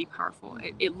men to be powerful.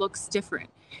 It looks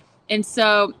different. And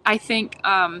so I think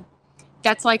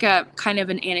that's like a kind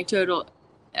of an anecdotal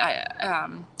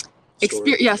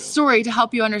story to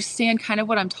help you understand kind of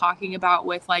what I'm talking about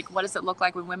with like, what does it look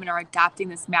like when women are adapting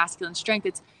this masculine strength?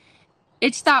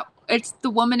 It's the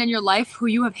woman in your life who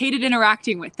you have hated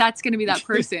interacting with. That's going to be that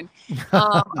person.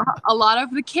 A lot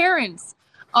of the Karens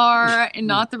are, and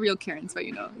not the real Karens, but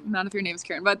you know, not if your name is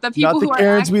Karen, but the people who are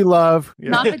Karens we love,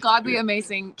 not the godly,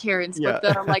 amazing Karens, but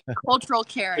the like cultural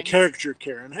Karens, the caricature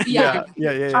Karen. Yeah.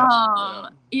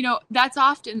 You know, that's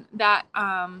often that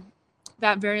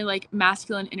very like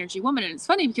masculine energy woman. And it's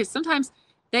funny because sometimes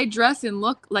they dress and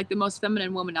look like the most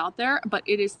feminine woman out there, but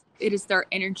it is their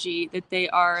energy that they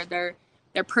are, their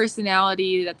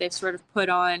personality that they've sort of put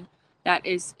on, that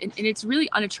is, and it's really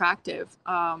unattractive.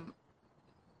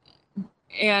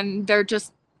 And they're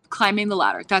just climbing the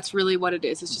ladder. That's really what it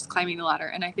is. It's just climbing the ladder.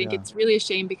 And I think it's really a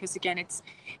shame, because again, it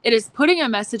is putting a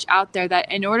message out there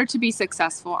that in order to be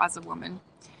successful as a woman,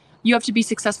 you have to be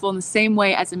successful in the same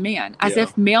way as a man, as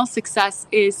if male success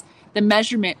is the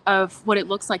measurement of what it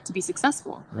looks like to be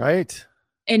successful. Right.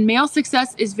 And male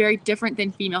success is very different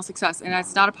than female success. And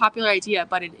that's not a popular idea,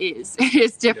 but it is. It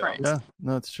is different. Yeah,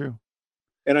 no, it's true.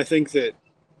 And I think that,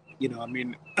 you know, I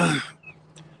mean, I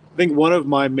think one of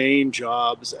my main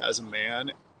jobs as a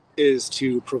man is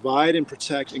to provide and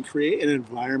protect and create an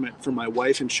environment for my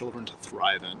wife and children to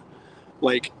thrive in.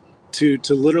 Like to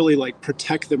literally like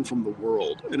protect them from the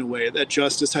world in a way that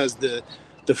Justice has the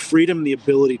freedom, the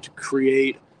ability to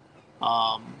create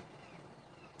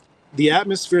the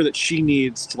atmosphere that she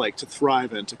needs to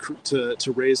thrive in,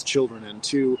 to raise children, and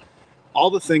to all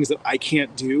the things that I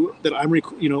can't do, that I'm,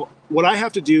 you know, what I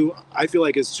have to do, I feel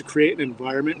like, is to create an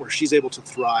environment where she's able to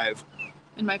thrive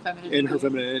in her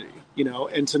femininity, you know,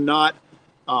 and to not,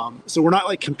 so we're not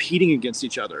like competing against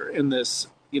each other in this,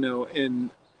 you know, in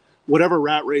whatever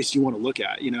rat race you want to look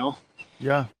at, you know?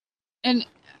 Yeah. And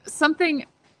something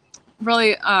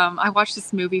really, I watched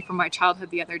this movie from my childhood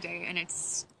the other day, and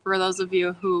it's for those of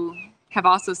you who have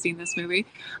also seen this movie.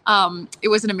 It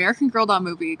was an American Girl doll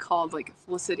movie called like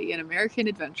Felicity, an American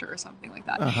Adventure or something like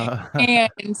that.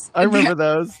 And I remember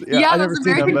those. Yeah, those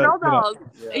American Girl dolls.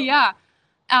 Yeah.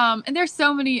 And there's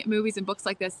so many movies and books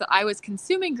like this that I was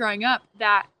consuming growing up,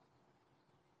 that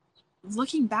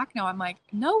looking back now, I'm like,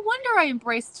 no wonder I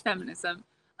embraced feminism.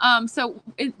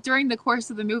 During the course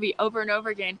of the movie, over and over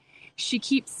again,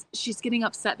 she's getting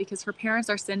upset because her parents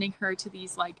are sending her to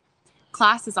these like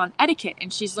classes on etiquette,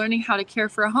 and she's learning how to care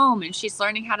for a home, and she's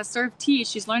learning how to serve tea,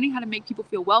 she's learning how to make people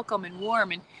feel welcome and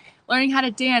warm, and learning how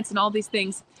to dance and all these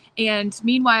things. And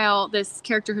meanwhile, this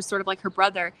character, who's sort of like her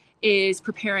brother, is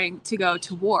preparing to go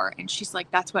to war, and she's like,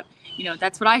 that's what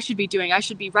I should be doing. I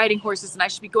should be riding horses, and I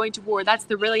should be going to war. That's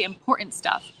the really important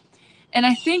stuff. And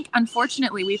I think,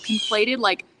 unfortunately, we've conflated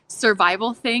like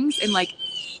survival things and like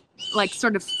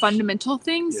sort of fundamental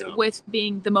things with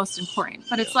being the most important.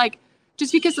 But it's like,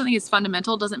 just because something is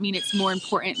fundamental doesn't mean it's more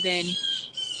important than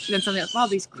something else. Wow,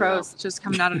 these crows just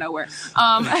coming out of nowhere.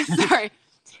 Sorry.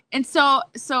 And so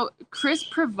Chris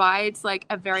provides like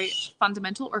a very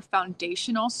fundamental or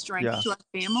foundational strength to our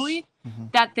family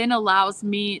that then allows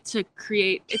me to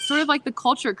create. It's sort of like the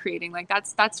culture creating. Like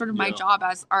that's sort of my job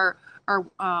as our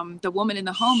the woman in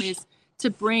the home, is to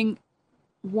bring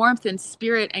warmth and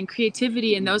spirit and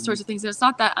creativity and those sorts of things. And it's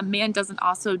not that a man doesn't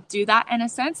also do that in a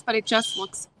sense, but it just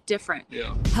looks different.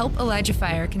 Help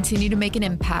ElijahFire continue to make an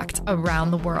impact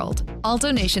around the world. All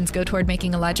donations go toward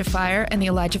making ElijahFire and the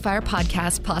ElijahFire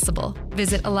podcast possible.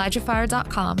 Visit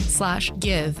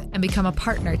ElijahFire.com/give and become a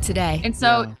partner today. And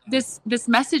so this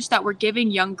message that we're giving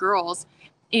young girls,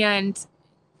 and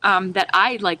that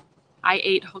I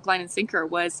ate hook, line, and sinker,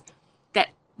 was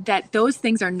that those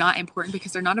things are not important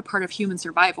because they're not a part of human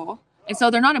survival. And so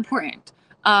they're not important.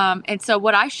 And so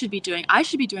what I should be doing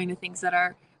the things that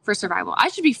are for survival. I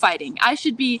should be fighting. I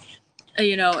should be,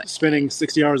 spending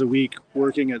 60 hours a week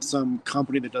working at some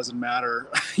company that doesn't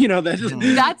matter. That's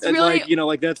really,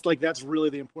 that's really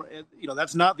the important,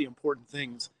 that's not the important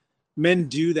things. Men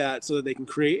do that so that they can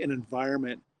create an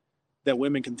environment that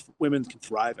women can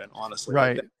thrive in, honestly.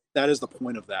 Right. That is the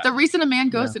point of that. The reason a man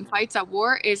goes and fights at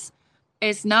war is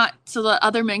not so that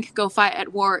other men can go fight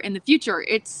at war in the future.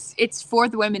 It's for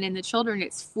the women and the children.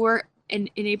 It's for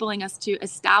enabling us to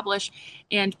establish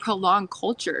and prolong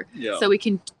culture, so we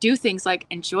can do things like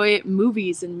enjoy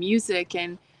movies and music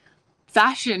and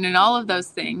fashion and all of those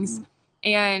things.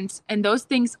 And those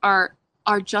things are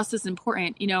just as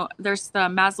important. There's the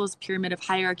Maslow's pyramid of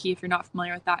hierarchy, if you're not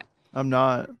familiar with that. I'm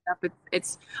not.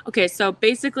 It's okay. So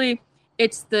basically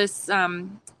it's this, I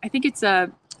think it's a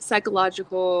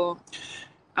psychological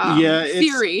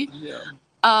theory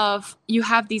of, you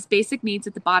have these basic needs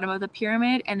at the bottom of the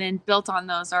pyramid, and then built on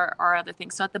those are other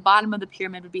things. So at the bottom of the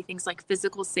pyramid would be things like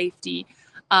physical safety,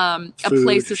 a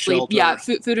place to sleep,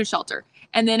 food and shelter.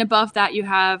 And then above that you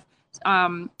have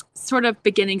sort of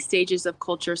beginning stages of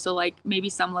culture, so like maybe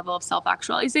some level of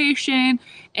self-actualization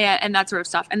and that sort of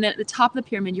stuff. And then at the top of the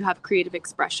pyramid you have creative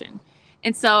expression.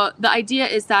 And so the idea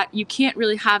is that you can't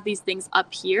really have these things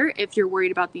up here if you're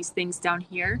worried about these things down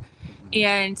here.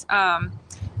 And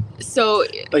so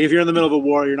like if you're in the middle of a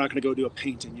war, you're not going to go do a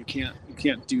painting. You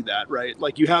can't do that, right?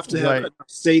 Like you have to have enough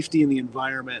safety in the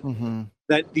environment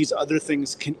that these other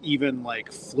things can even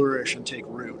like flourish and take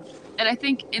root. And I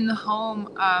think in the home,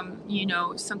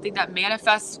 something that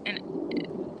manifests in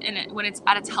it when it's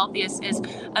at its healthiest is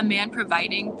a man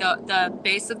providing the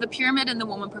base of the pyramid and the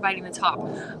woman providing the top.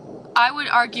 I would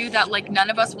argue that like none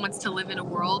of us wants to live in a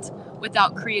world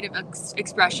without creative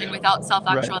expression, without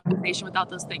self-actualization, without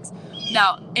those things.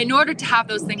 Now, in order to have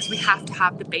those things, we have to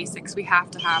have the basics. We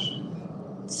have to have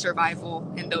survival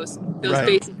and those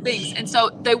basic things. And so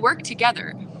they work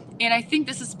together. And I think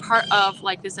this is part of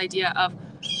like this idea of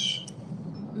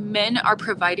men are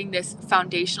providing this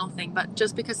foundational thing, but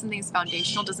just because something is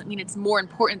foundational doesn't mean it's more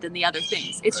important than the other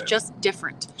things. It's just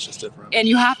different. It's just different. And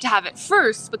you have to have it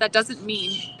first, but that doesn't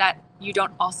mean that you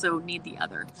don't also need the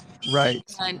other. Right.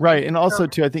 And also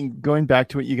too, I think going back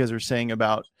to what you guys were saying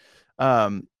about,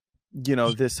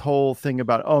 this whole thing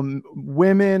about,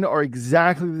 women are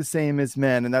exactly the same as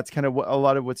men. And that's kind of a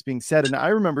lot of what's being said. And I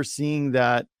remember seeing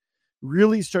that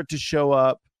really start to show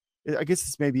up. I guess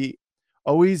it's maybe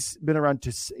always been around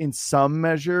in some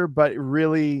measure, but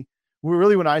really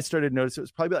when I started noticing, it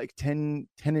was probably like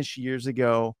 10-ish years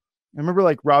ago. I remember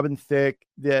like Robin Thicke,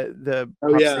 the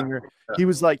pop singer, he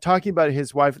was like talking about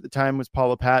his wife at the time was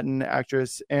Paula Patton,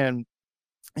 actress. And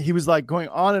he was like going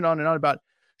on and on and on about,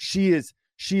 she is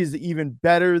even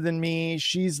better than me.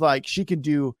 She's like, she can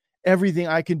do everything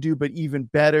I can do, but even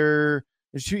better.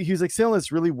 And he was like saying all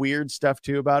this really weird stuff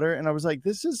too about her. And I was like,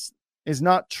 this is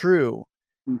not true.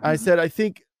 I said, I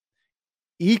think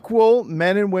equal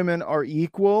men and women are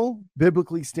equal,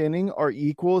 biblically standing are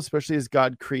equal, especially as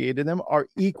God created them, are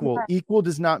equal. Equal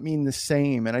does not mean the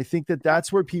same. And I think that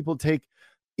that's where people take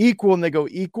equal and they go,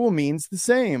 equal means the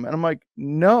same. And I'm like,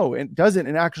 no, it doesn't.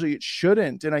 And actually it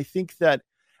shouldn't. And I think that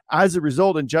as a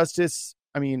result, and justice,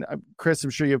 I mean, Chris, I'm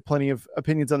sure you have plenty of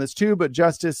opinions on this too, but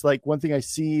justice, like one thing I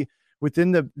see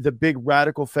within the big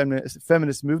radical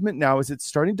feminist movement now is it's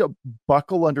starting to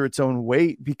buckle under its own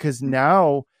weight, because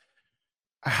now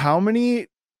how many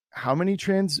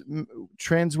trans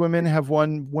women have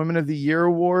won Women of the Year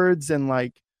awards, and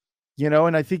like,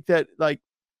 and I think that like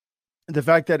the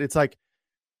fact that it's like,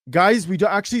 guys, we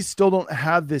still don't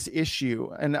have this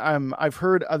issue. And I've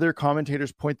heard other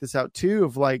commentators point this out too,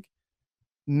 of like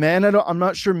men, I'm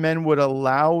not sure men would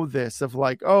allow this, of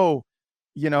like, a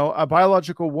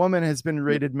biological woman has been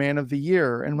rated Man of the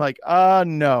Year, and like,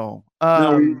 no,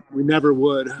 we never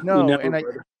would. No,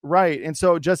 right. And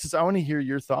so, Justice, I want to hear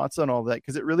your thoughts on all that,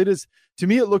 because it really does. To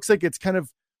me, it looks like it's kind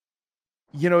of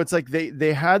it's like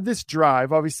they had this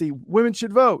drive. Obviously, women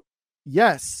should vote.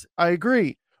 Yes, I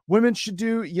agree. Women should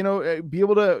do, be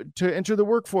able to enter the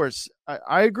workforce.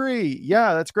 I agree.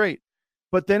 Yeah, that's great.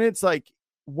 But then it's like,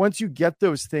 once you get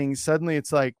those things, suddenly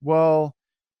it's like, well,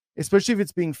 especially if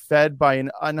it's being fed by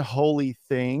an unholy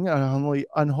thing,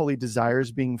 unholy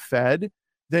desires being fed,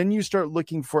 then you start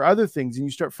looking for other things and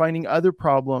you start finding other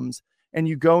problems, and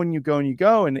you go and you go and you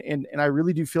go. And I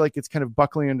really do feel like it's kind of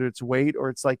buckling under its weight, or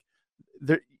it's like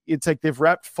they've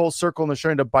wrapped full circle and they're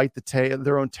starting to bite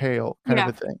their own tail kind of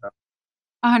a thing.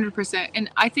 100%. And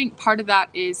I think part of that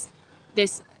is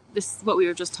this what we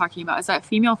were just talking about, is that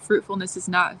female fruitfulness is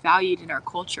not valued in our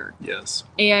culture. Yes.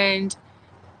 And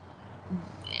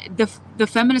the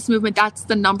feminist movement, that's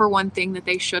the number one thing that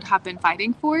they should have been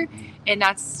fighting for. And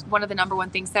that's one of the number one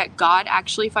things that God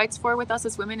actually fights for with us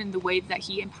as women, and the way that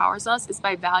he empowers us is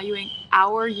by valuing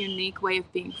our unique way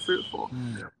of being fruitful.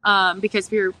 Because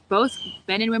both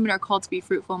men and women are called to be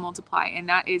fruitful and multiply. And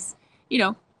that is,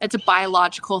 it's a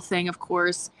biological thing, of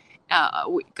course.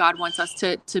 God wants us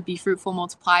to be fruitful,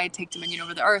 multiply, and take dominion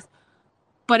over the earth.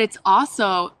 But it's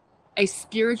also a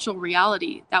spiritual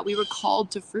reality that we were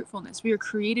called to fruitfulness. We were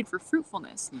created for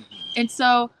fruitfulness. And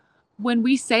so when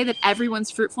we say that everyone's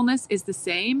fruitfulness is the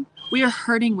same, we are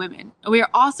hurting women. We are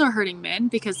also hurting men,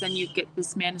 because then you get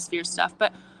this manosphere stuff.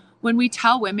 But when we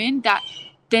tell women that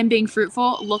them being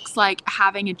fruitful looks like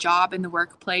having a job in the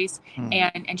workplace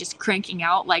and just cranking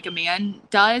out like a man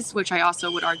does, which I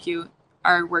also would argue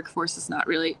our workforce is not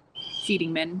really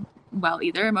feeding men well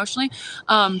either emotionally.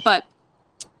 But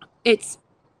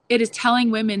it is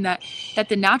telling women that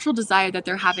the natural desire that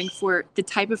they're having for the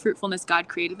type of fruitfulness God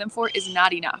created them for is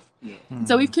not enough.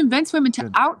 So we've convinced women to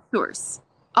outsource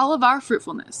all of our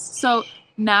fruitfulness. So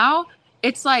now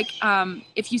it's like,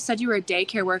 if you said you were a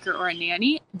daycare worker or a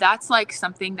nanny, that's like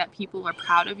something that people are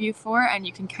proud of you for. And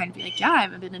you can kind of be like, yeah,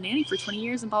 I've been a nanny for 20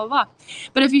 years and blah, blah, blah.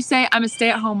 But if you say I'm a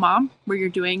stay-at-home mom, where you're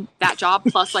doing that job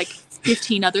plus like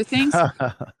 15 other things,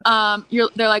 they're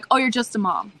like, oh, you're just a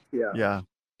mom. Yeah.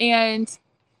 And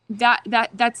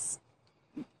that's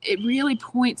it really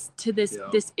points to this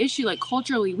issue. Like,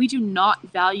 culturally, we do not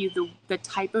value the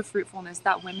type of fruitfulness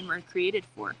that women were created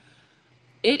for.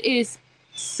 It is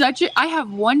I have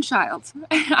one child.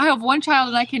 And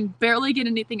I can barely get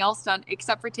anything else done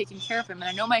except for taking care of him. And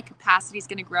I know my capacity is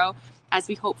going to grow as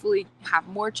we hopefully have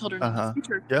more children in the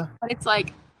future. Yeah. But it's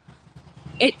like,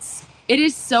 it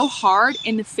is so hard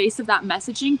in the face of that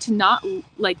messaging to not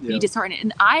be disheartened.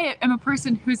 And I am a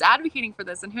person who's advocating for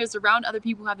this and who's around other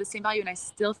people who have the same value. And I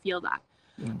still feel that.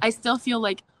 I still feel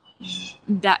like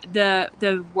that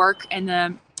the work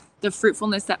and the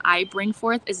fruitfulness that I bring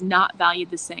forth is not valued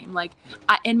the same. Like,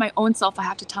 in my own self, I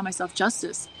have to tell myself,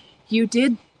 Justice, you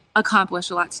did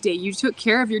accomplish a lot today. You took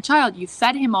care of your child. You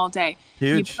fed him all day.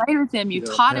 Huge. You played with him. You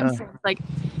taught him things. Like,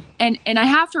 and I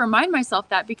have to remind myself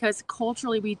that, because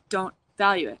culturally we don't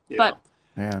value it. But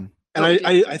man, and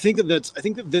I think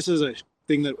that this is a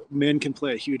thing that men can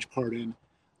play a huge part in.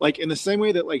 Like, in the same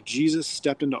way that like Jesus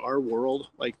stepped into our world,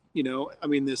 like,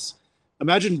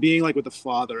 imagine being like with the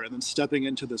Father and then stepping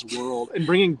into this world and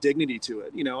bringing dignity to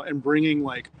it, and bringing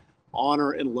like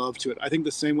honor and love to it. I think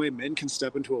the same way men can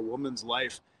step into a woman's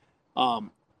life,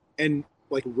 and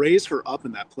like raise her up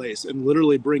in that place and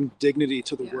literally bring dignity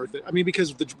to the work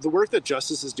because the work that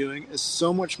Justice is doing is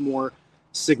so much more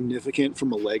significant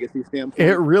from a legacy standpoint.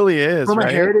 It really is. From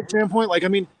a heritage standpoint.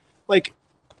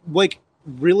 Like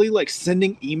really like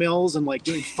sending emails and like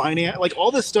doing finance, like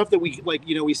all this stuff that we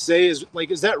we say is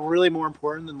like, is that really more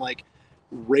important than like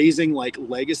raising like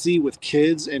legacy with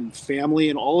kids and family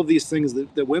and all of these things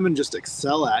that women just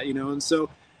excel at, And so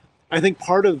I think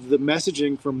part of the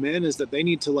messaging for men is that they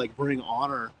need to like bring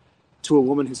honor to a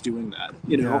woman who's doing that,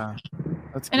 Yeah.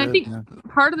 That's good. And I think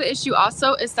part of the issue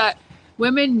also is that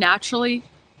women naturally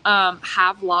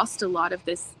have lost a lot of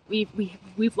this.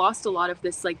 We've lost a lot of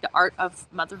this, like the art of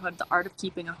motherhood, the art of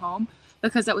keeping a home,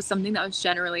 because that was something that was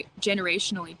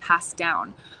generationally passed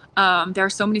down. There are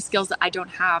so many skills that I don't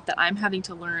have that I'm having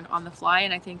to learn on the fly.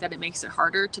 And I think that it makes it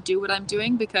harder to do what I'm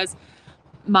doing, because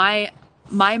my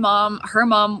mom, her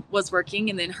mom was working,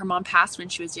 and then her mom passed when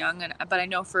she was young. But I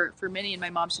know for many in my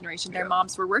mom's generation, their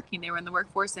moms were working. They were in the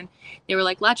workforce, and they were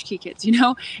like latchkey kids,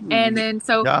 And then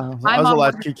so I was a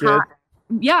latchkey kid.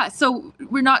 Yeah. So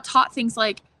we're not taught things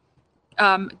like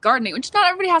gardening, which not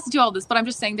everybody has to do all this, but I'm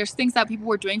just saying there's things that people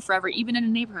were doing forever, even in a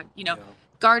neighborhood,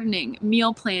 gardening,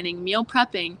 meal planning, meal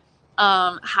prepping,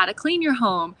 how to clean your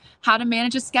home, how to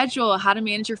manage a schedule, how to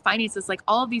manage your finances. Like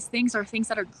all of these things are things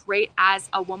that are great as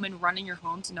a woman running your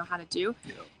home to know how to do.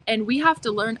 Yeah. And we have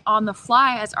to learn on the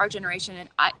fly as our generation, and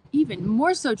even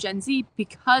more so Gen Z,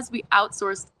 because we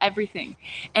outsourced everything,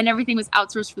 and everything was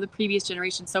outsourced for the previous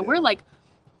generation. So we're like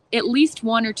at least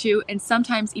 1 or 2, and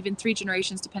sometimes even 3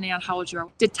 generations, depending on how old you are,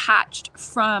 detached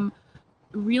from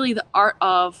really the art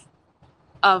of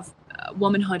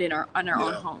womanhood in our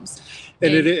own homes.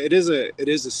 And it is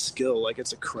a skill, like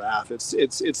it's a craft.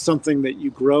 It's something that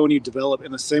you grow and you develop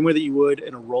in the same way that you would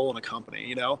in a role in a company,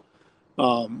 you know,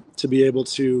 to be able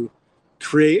to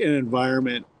create an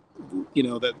environment, you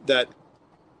know, that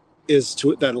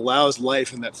allows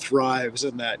life and that thrives,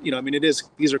 and that, you know, I mean,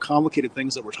 these are complicated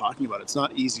things that we're talking about. It's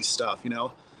not easy stuff, you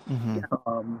know?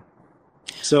 Mm-hmm.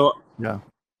 So yeah.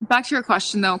 Back to your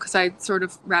question though, because I sort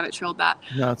of rabbit trailed that.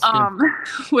 No, it's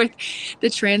good. With the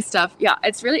trans stuff. Yeah,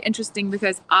 it's really interesting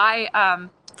because I,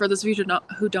 for those of you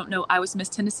who don't know, I was Miss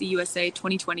Tennessee USA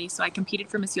 2020. So I competed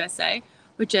for Miss USA,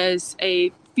 which is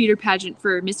a feeder pageant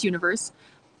for Miss Universe.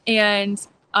 And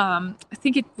I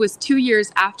think it was 2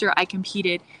 years after I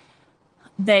competed,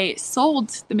 they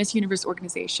sold the Miss Universe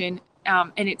organization,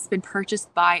 and it's been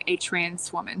purchased by a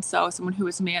trans woman. So someone who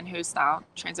was a man who's now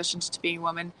transitioned to being a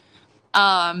woman.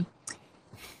 And,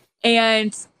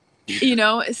 you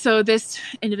know, so this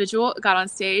individual got on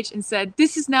stage and said,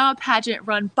 "This is now a pageant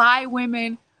run by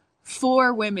women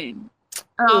for women."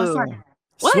 Sorry.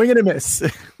 What? Swing and a miss.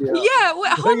 Yeah.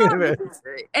 Hold on.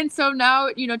 And so now,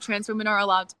 you know, trans women are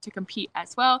allowed to compete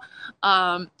as well.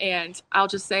 And I'll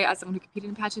just say, as someone who competed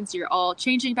in pageants, you're all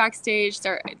changing backstage.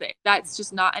 That's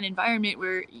just not an environment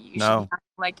where you should have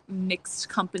like mixed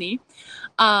company.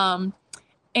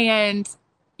 And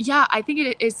yeah, I think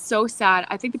it is so sad.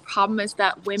 I think the problem is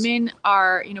that women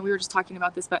are, you know, we were just talking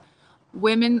about this, but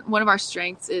women, one of our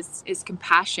strengths is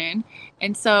compassion.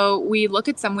 And so we look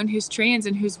at someone who's trans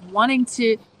and who's wanting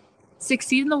to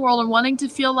succeed in the world and wanting to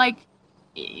feel like,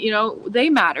 you know, they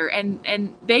matter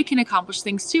and they can accomplish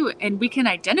things too. And we can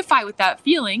identify with that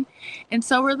feeling. And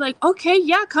so we're like, okay,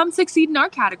 yeah, come succeed in our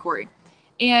category.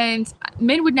 And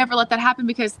men would never let that happen,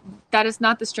 because that is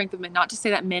not the strength of men. Not to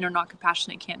say that men are not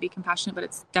compassionate, can't be compassionate, but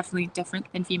it's definitely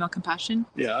different than female compassion.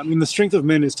 Yeah, I mean, the strength of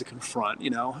men is to confront,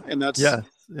 you know, and that's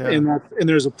and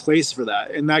there's a place for that,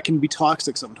 and that can be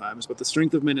toxic sometimes. But the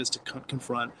strength of men is to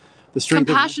confront. The strength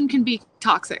compassion can be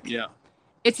toxic. Yeah,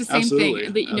 it's the same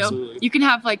thing. That, you know, you can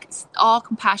have like all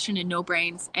compassion and no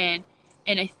brains, and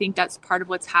I think that's part of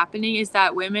what's happening is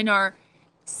that women are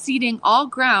ceding all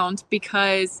ground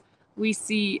because we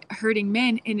see hurting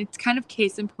men, and it's kind of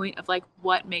case in point of like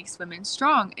what makes women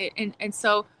strong. And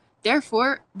so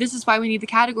therefore, this is why we need the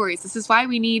categories. This is why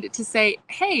we need to say,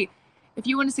 hey, if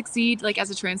you want to succeed, like as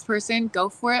a trans person, go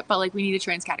for it. But like, we need a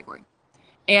trans category.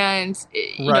 And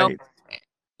you know,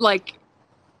 like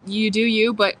you do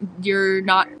you, but you're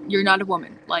not a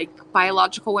woman. Like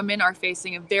biological women are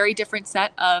facing a very different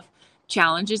set of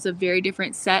challenges, a very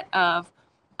different set of,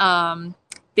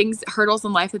 things, hurdles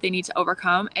in life that they need to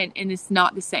overcome, and it's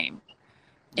not the same.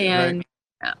 And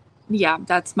yeah,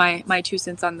 that's my 2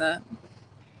 cents on the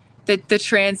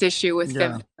trans issue with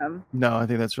feminism. No, I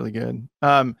think that's really good.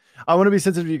 I want to be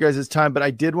sensitive to you guys' time, but I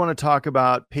did want to talk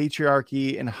about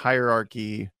patriarchy and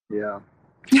hierarchy. Yeah.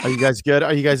 Are you guys good?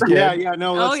 Are you guys good? Yeah.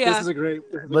 No, this is a great.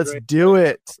 Let's do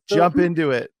it. Jump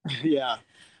into it. Yeah.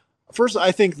 First,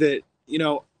 I think that, you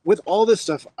know, with all this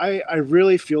stuff, I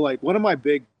really feel like one of my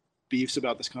big beefs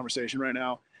about this conversation right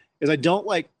now is I don't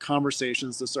like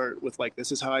conversations to start with like,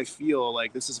 this is how I feel,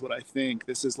 like this is what I think,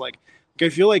 this is like I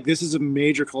feel like this is a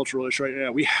major cultural issue right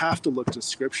now. We have to look to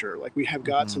scripture. Like we have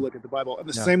got to look at the Bible. And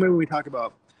the same way when we talk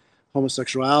about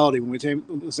homosexuality,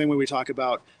 the same way we talk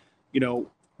about, you know,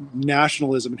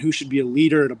 nationalism and who should be a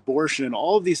leader and abortion and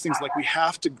all of these things, like we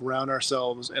have to ground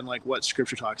ourselves in like what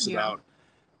scripture talks about.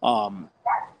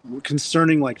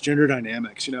 Concerning like gender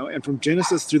dynamics, you know, and from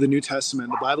Genesis through the New Testament,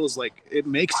 the Bible is like, it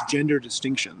makes gender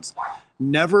distinctions,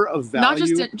 never a value. Not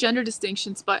just gender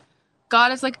distinctions, but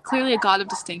God is like clearly a God of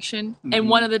distinction. And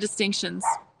one of the distinctions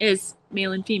is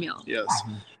male and female. Yes.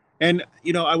 And,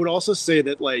 you know, I would also say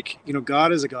that like, you know,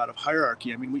 God is a God of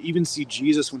hierarchy. I mean, we even see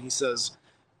Jesus when he says,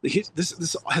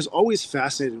 this has always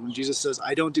fascinated when Jesus says,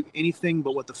 I don't do anything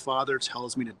but what the Father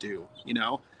tells me to do, you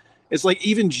know? It's like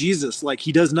even Jesus, like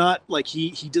he does not like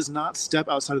he does not step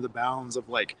outside of the bounds of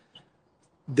like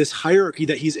this hierarchy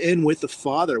that he's in with the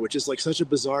Father, which is like such a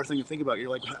bizarre thing to think about. You're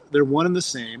like, they're one and the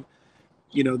same.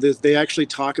 You know, they actually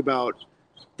talk about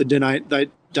the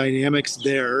dynamics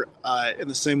there in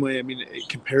the same way. I mean, it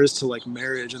compares to like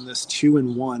marriage and this 2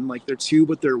 in 1, like they're 2,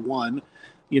 but they're 1.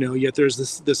 yet there's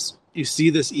this you see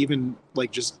this even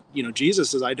like just, Jesus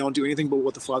says, I don't do anything but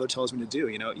what the Father tells me to do.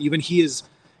 Even he is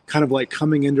kind of like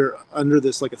coming under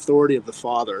this like authority of the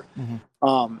Father,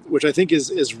 which I think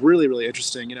is really, really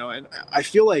interesting, and I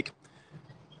feel like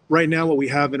right now what we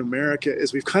have in America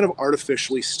is we've kind of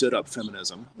artificially stood up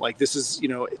feminism. Like this is,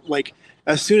 like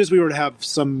as soon as we were to have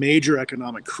some major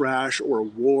economic crash or a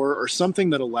war or something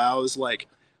that allows like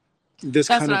this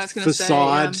kind of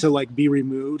facade to like be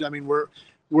removed. I mean,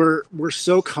 we're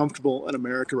so comfortable in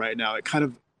America right now. It kind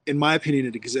of, in my opinion,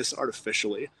 it exists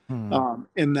artificially,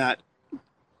 in that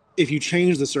if you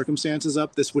change the circumstances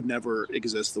up, this would never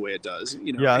exist the way it does.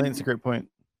 Yeah, I think it's a great point.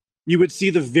 You would see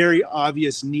the very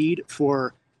obvious need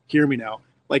for, hear me now,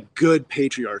 like good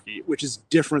patriarchy, which is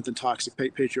different than toxic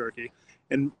patriarchy.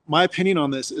 And my opinion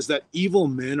on this is that evil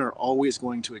men are always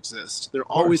going to exist. They're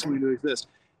always going to exist.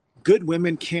 Good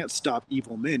women can't stop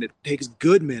evil men. It takes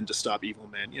good men to stop evil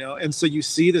men, And so you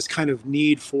see this kind of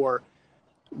need for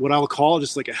what I'll call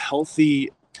just like a healthy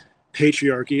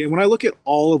patriarchy. And when I look at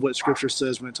all of what Scripture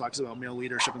says when it talks about male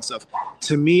leadership and stuff,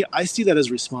 to me, I see that as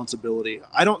responsibility.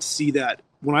 I don't see that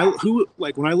when I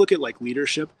look at like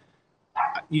leadership,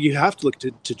 you have to look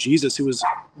to Jesus, who was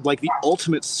like the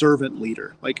ultimate servant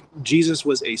leader. Like Jesus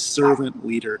was a servant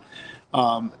leader.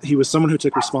 He was someone who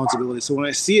took responsibility. So when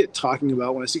I see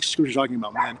Scripture talking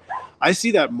about men, I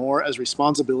see that more as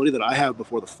responsibility that I have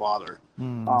before the Father,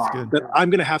 that I'm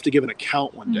going to have to give an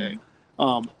account one day.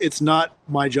 It's not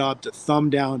my job to thumb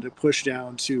down, to push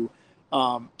down, to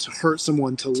hurt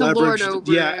someone, to leverage.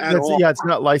 It's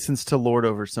not licensed to lord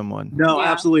over someone. No,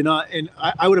 absolutely not. And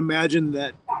I would imagine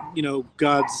that,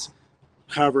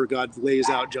 however God lays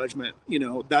out judgment,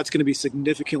 that's going to be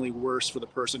significantly worse for the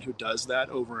person who does that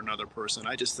over another person.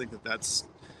 I just think that's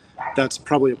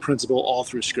probably a principle all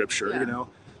through Scripture,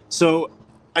 So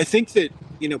I think that,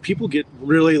 people get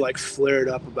really like flared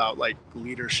up about like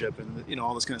leadership and,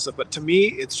 all this kind of stuff. But to me,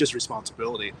 it's just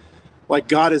responsibility. Like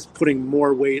God is putting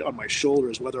more weight on my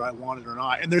shoulders, whether I want it or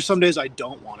not. And there's some days I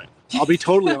don't want it. I'll be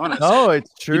totally honest. Oh, it's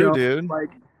true, dude. Like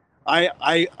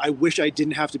I wish I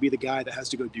didn't have to be the guy that has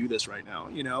to go do this right now,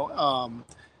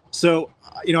 So,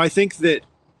 I think that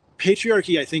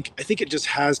patriarchy, I think it just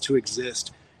has to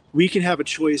exist. We can have a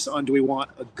choice on, do we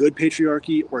want a good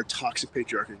patriarchy or a toxic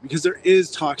patriarchy? Because there is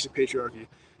toxic patriarchy.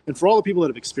 And for all the people that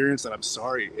have experienced that, I'm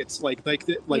sorry. It's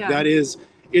that is,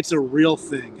 it's a real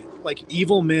thing. Like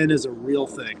evil men is a real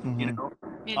thing,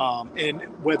 and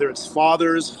whether it's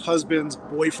fathers, husbands,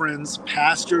 boyfriends,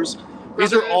 pastors,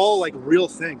 these are all like real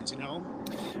things,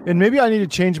 And maybe I need to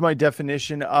change my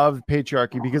definition of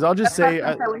patriarchy, because I'll just say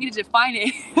we need to define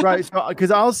it. Right. So,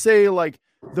 because I'll say like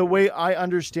the way I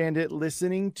understand it,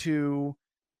 listening to,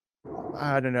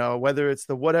 I don't know, whether it's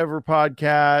the whatever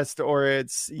podcast or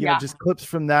it's, just clips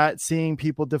from that, seeing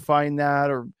people define that,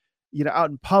 or,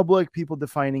 out in public, people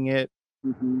defining it,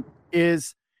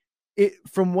 is it,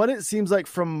 from what it seems like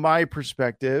from my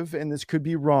perspective, and this could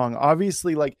be wrong,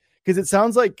 obviously, like, because it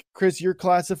sounds like, Chris, you're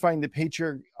classifying the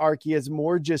patriarchy as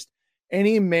more just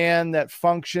any man that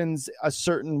functions a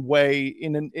certain way,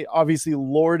 obviously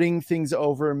lording things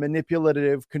over,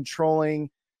 manipulative, controlling,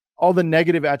 all the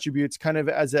negative attributes, kind of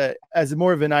as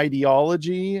more of an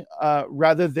ideology,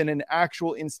 rather than an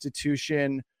actual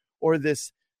institution or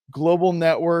this global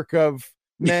network of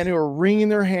men who are wringing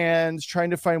their hands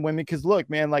trying to find women. Because look,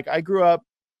 man, like I grew up,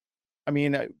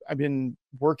 I've been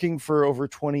working for over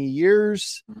 20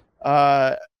 years.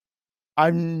 I've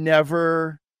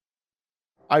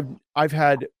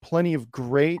had plenty of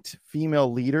great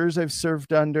female leaders I've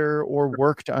served under or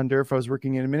worked under, if I was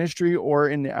working in a ministry or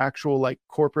in the actual like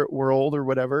corporate world or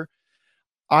whatever.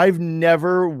 I've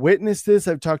never witnessed this.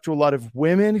 I've talked to a lot of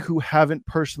women who haven't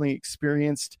personally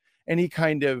experienced any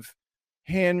kind of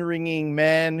hand-wringing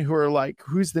men who are like,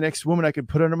 who's the next woman I could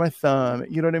put under my thumb?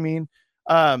 You know what I mean?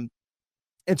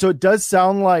 And so it does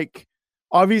sound like,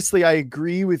 obviously I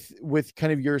agree with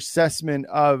kind of your assessment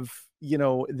of,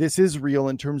 this is real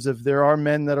in terms of there are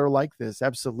men that are like this.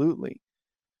 Absolutely.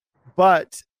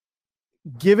 But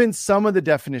given some of the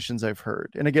definitions I've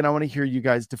heard, and again, I want to hear you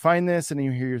guys define this and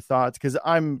you hear your thoughts, because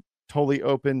I'm totally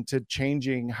open to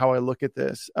changing how I look at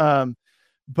this.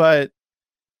 But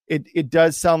it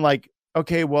does sound like,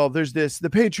 okay, well, there's the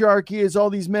patriarchy is all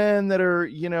these men that are,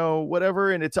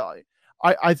 whatever. And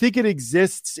I think it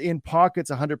exists in pockets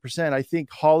 100%. I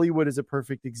think Hollywood is a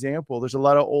perfect example. There's a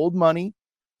lot of old money.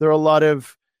 There are a lot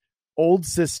of old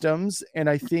systems. And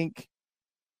I think,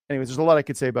 anyways, there's a lot I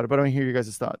could say about it, but I want to hear your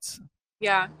guys' thoughts.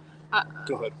 Yeah.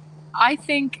 Go ahead. I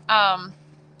think,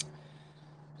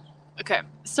 okay.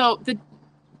 So the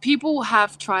people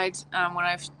have tried, when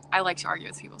I've I like to argue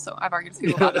with people, so I've argued with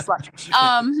people about this much.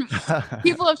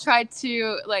 People have tried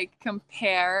to like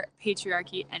compare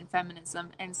patriarchy and feminism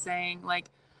and saying like,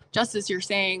 just as you're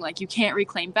saying, like you can't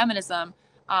reclaim feminism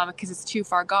because it's too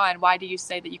far gone. Why do you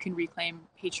say that you can reclaim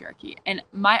patriarchy? And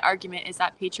my argument is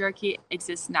that patriarchy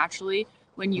exists naturally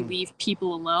when you leave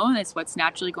people alone. It's what's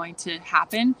naturally going to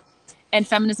happen. And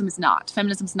feminism is not.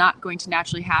 Feminism is not going to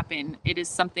naturally happen. It is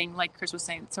something, like Chris was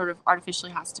saying, sort of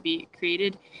artificially has to be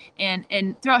created. And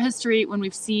throughout history, when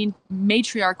we've seen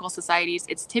matriarchal societies,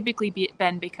 it's typically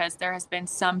been because there has been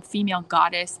some female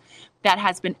goddess that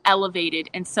has been elevated.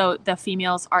 And so the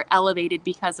females are elevated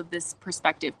because of this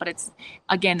perspective. But it's,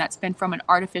 again, that's been from an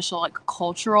artificial, like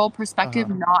cultural perspective,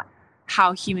 not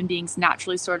how human beings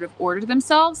naturally sort of order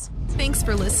themselves. Thanks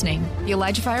for listening. The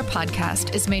ElijahFire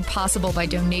podcast is made possible by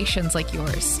donations like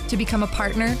yours. To become a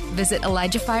partner, visit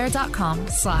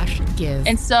ElijahFire.com/give.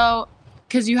 And so,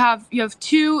 because you have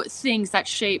two things that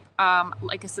shape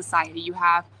like a society. You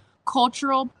have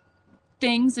cultural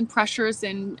things and pressures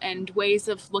and ways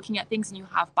of looking at things, and you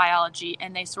have biology,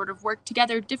 and they sort of work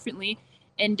together differently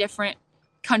in different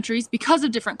countries because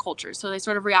of different cultures. So they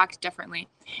sort of react differently.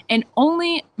 And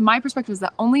only my perspective is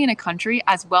that only in a country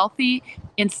as wealthy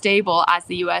and stable as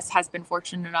the US has been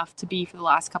fortunate enough to be for the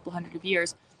last couple hundred of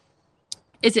years,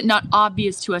 is it not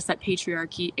obvious to us that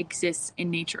patriarchy exists in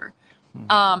nature.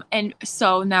 And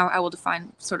so now I will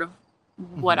define sort of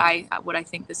what I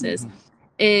think this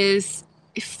is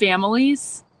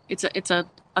families. It's a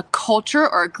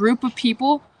culture or a group of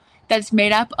people that's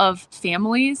made up of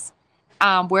families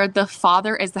where the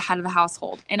father is the head of the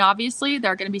household. And obviously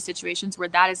there are going to be situations where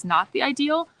that is not the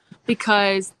ideal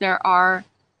because there are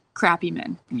crappy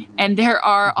men. And there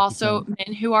are also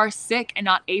men who are sick and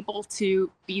not able to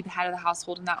be the head of the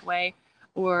household in that way.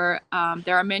 Or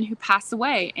there are men who pass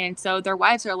away. And so their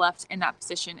wives are left in that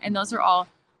position. And those are all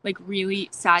like really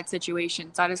sad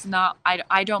situations. That is not,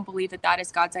 I don't believe that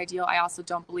is God's ideal. I also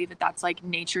don't believe that that's like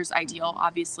nature's ideal.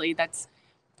 Obviously that's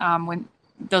when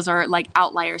those are like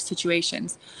outlier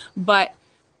situations, but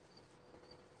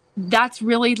that's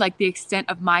really like the extent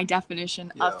of my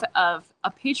definition of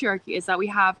a patriarchy, is that we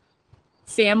have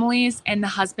families and the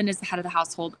husband is the head of the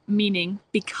household, meaning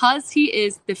because he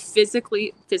is the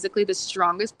physically the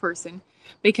strongest person,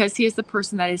 because he is the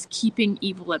person that is keeping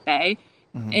evil at bay.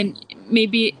 And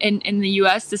maybe in the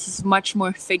US, this is much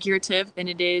more figurative than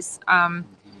it is, a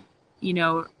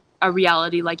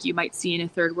reality like you might see in a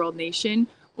third world nation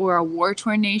or a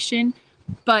war-torn nation.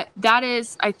 But that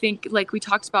is, I think, like we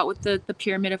talked about with the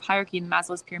pyramid of hierarchy, the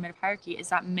Maslow's pyramid of hierarchy, is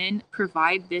that men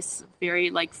provide this very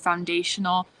like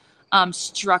foundational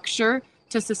structure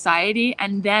to society.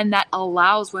 And then that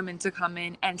allows women to come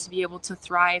in and to be able to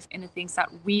thrive in the things that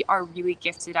we are really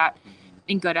gifted at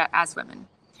and good at as women.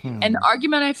 And the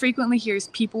argument I frequently hear is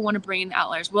people want to bring in the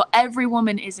outliers. Well, every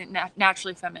woman isn't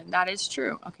naturally feminine. That is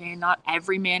true. Okay. Not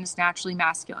every man is naturally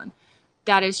masculine.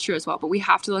 That is true as well. But we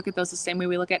have to look at those the same way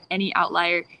we look at any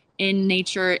outlier in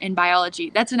nature, in biology.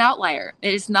 That's an outlier.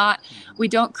 It is not, we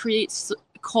don't create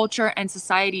culture and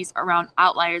societies around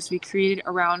outliers. We create it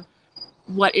around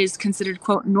what is considered,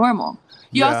 quote, normal.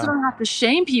 You also don't have to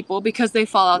shame people because they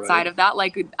fall outside of that.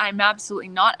 Like, I'm absolutely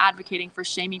not advocating for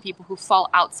shaming people who fall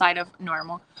outside of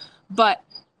normal, but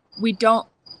we don't,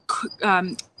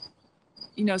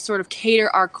 sort of cater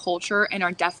our culture and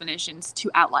our definitions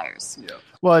to outliers. Yeah.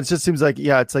 Well, it just seems like,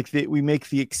 it's like we make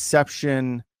the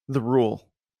exception the rule.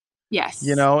 Yes.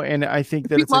 And I think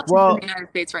that it's like, well, in the United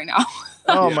States right now.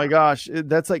 Oh my gosh,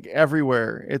 that's like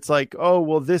everywhere. It's like, oh,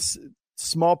 well, this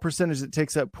small percentage that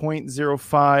takes up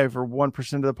 0.05 or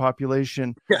 1% of the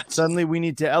population, suddenly we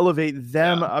need to elevate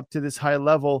them up to this high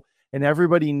level, and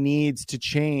everybody needs to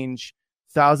change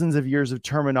thousands of years of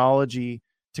terminology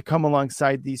to come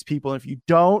alongside these people. And if you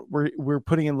don't, we're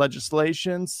putting in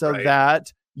legislation so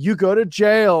that you go to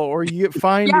jail or you get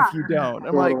fined if you don't.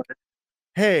 I'm like,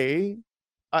 hey,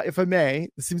 if I may,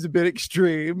 this seems a bit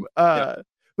extreme.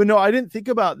 But no, I didn't think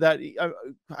about that.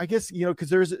 I guess,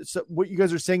 because what you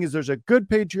guys are saying is there's a good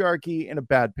patriarchy and a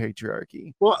bad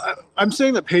patriarchy. Well, I'm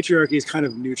saying that patriarchy is kind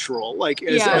of neutral. Like,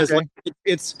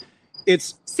 it's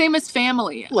same as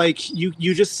family. Like you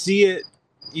just see it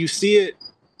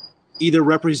either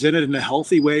represented in a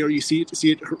healthy way or you see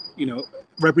it,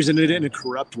 represented in a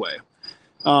corrupt way.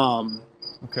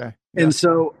 Okay. And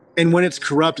so, and when it's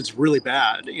corrupt, it's really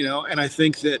bad, and I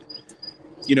think that,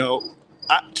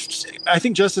 I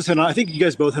think Justice hit on, I think you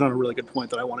guys both hit on a really good point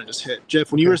that I want to just hit.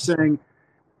 Jeff, when you were saying,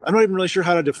 I'm not even really sure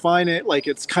how to define it. Like,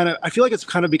 I feel like it's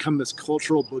kind of become this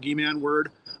cultural boogeyman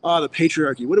word. The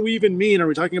patriarchy. What do we even mean? Are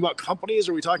we talking about companies?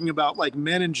 Are we talking about like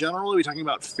men in general? Are we talking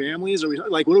about families? What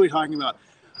are we talking about?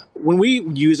 When we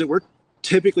use it, we're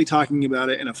typically talking about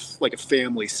it in a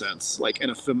family sense, like in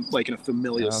a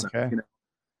familial sense, Okay.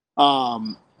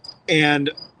 And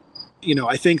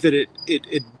I think that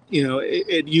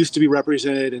it used to be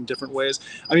represented in different ways.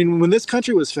 I mean, when this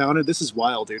country was founded, this is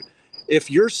wild, dude. If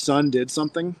your son did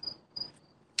something,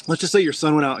 let's just say your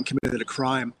son went out and committed a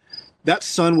crime, that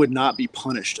son would not be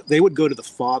punished. They would go to the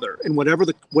father, and whatever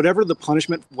the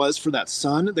punishment was for that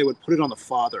son, they would put it on the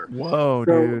father. Whoa,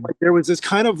 So, dude. like, there was this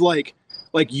kind of like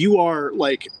you are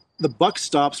like, the buck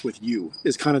stops with you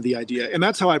is kind of the idea. And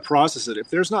that's how I process it. If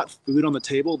there's not food on the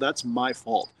table, that's my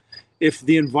fault. If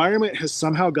the environment has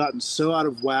somehow gotten so out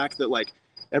of whack that like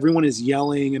everyone is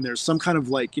yelling and there's some kind of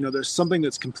like, there's something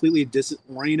that's completely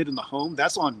disoriented in the home,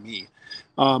 that's on me.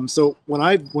 So when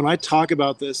I talk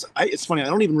about this, it's funny, I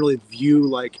don't even really view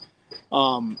like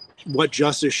what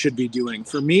justice should be doing.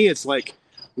 For me, it's like,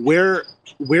 where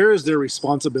is there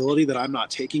responsibility that I'm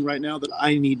not taking right now that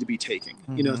I need to be taking?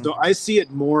 Mm-hmm. So I see it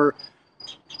more,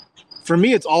 for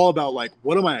me, it's all about like,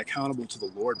 what am I accountable to the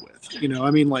Lord with?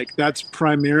 I mean, like, that's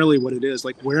primarily what it is.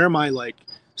 Like, where am I like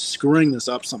screwing this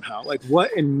up somehow? Like,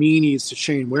 what in me needs to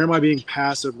change? Where am I being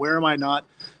passive? Where am I not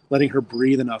letting her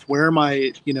breathe enough? Where am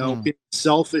I, being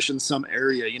selfish in some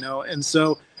area, And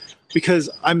so, because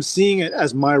I'm seeing it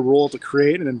as my role to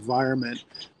create an environment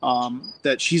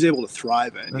that she's able to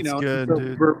thrive in. That's good, so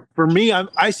dude. For me,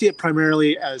 I see it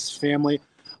primarily as family.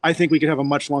 I think we could have a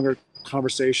much longer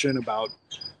conversation about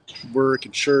work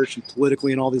and church and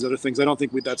politically and all these other things. I don't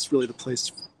think that's really the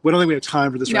place. We don't think we have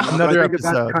time for this right now. Another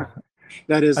episode.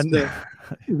 That is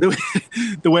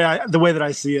the way that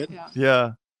I see it.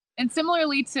 Yeah. And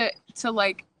similarly to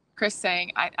like Chris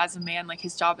saying, as a man, like,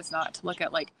 his job is not to look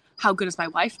at like, how good is my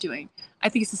wife doing? I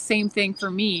think it's the same thing for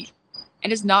me.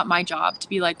 It is not my job to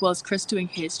be like, well, is Chris doing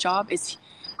his job? Is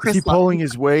he pulling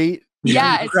his weight?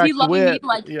 Yeah. Is he loving me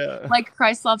like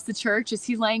Christ loves the church? Is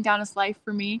he laying down his life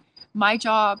for me? My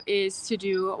job is to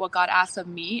do what God asks of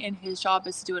me, and his job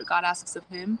is to do what God asks of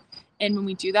him. And when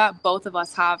we do that, both of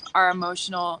us have our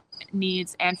emotional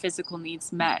needs and physical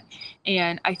needs met.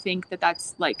 And I think that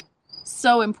that's like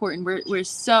so important. We're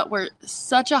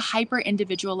such a hyper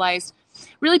individualized.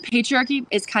 Really, patriarchy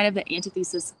is kind of the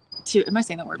antithesis to. Am I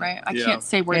saying that word right? I can't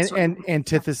say words. And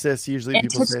antithesis. Usually,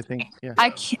 people say things. Yeah.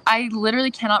 I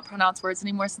literally cannot pronounce words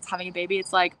anymore since having a baby.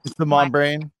 It's like it's the mom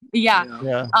brain. Yeah.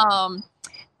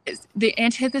 The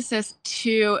antithesis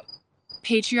to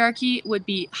patriarchy would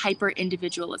be hyper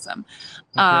individualism.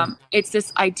 Okay. It's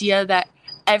this idea that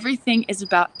everything is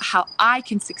about how I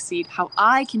can succeed, how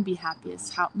I can be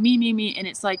happiest, how me. And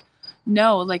it's like,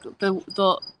 no, like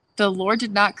the Lord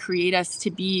did not create us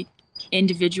to be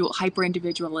hyper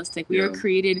individualistic. We were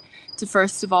created to,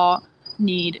 first of all,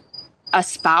 need a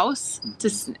spouse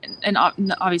and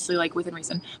obviously like within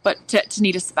reason, but to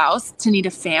need a spouse, to need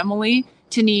a family,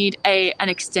 to need an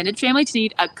extended family, to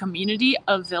need a community,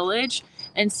 a village.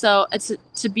 And so it's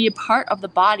to be a part of the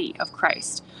body of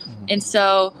Christ. Mm-hmm. And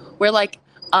so we're like,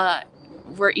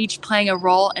 we're each playing a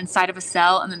role inside of a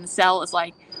cell, and then the cell is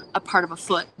like a part of a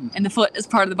foot, and the foot is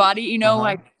part of the body,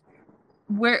 like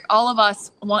where all of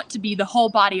us want to be the whole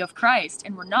body of Christ,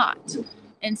 and we're not.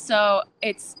 And so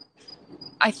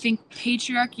I think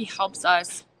patriarchy helps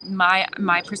us.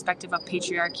 My perspective of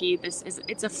patriarchy,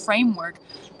 it's a framework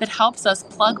that helps us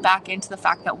plug back into the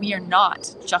fact that we are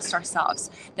not just ourselves,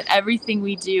 that everything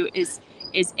we do is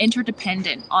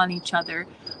interdependent on each other,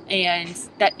 and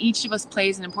that each of us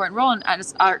plays an important role. And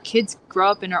as our kids grow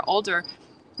up and are older,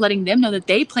 letting them know that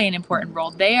they play an important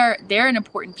role. They're an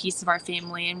important piece of our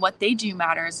family, and what they do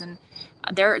matters. And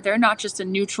they're not just a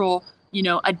neutral,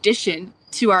 addition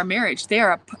to our marriage. They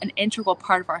are an integral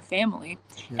part of our family,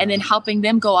 and then helping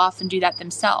them go off and do that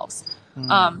themselves.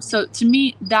 So to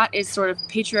me, that is sort of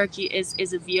patriarchy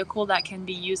is a vehicle that can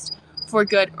be used for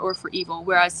good or for evil,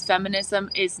 whereas feminism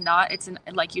is not. It's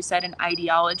like you said, an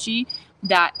ideology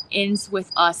that ends with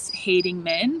us hating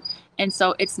men, and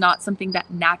so it's not something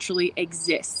that naturally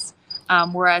exists.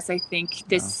 Whereas I think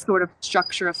this sort of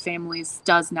structure of families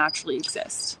does naturally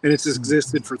exist. And it's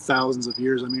existed for thousands of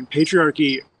years. I mean,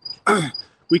 patriarchy,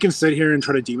 we can sit here and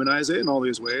try to demonize it in all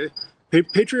these ways.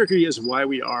 Patriarchy is why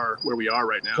we are where we are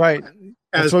right now. Right.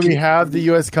 That's why we have the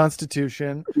U.S.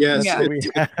 Constitution. Yes.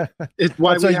 Yeah. It's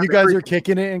why so you guys are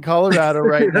kicking it in Colorado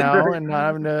right now and not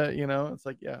having to, it's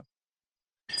like,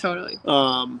 Totally.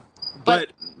 But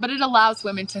it allows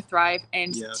women to thrive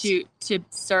and yes. to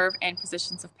serve in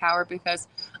positions of power, because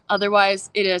otherwise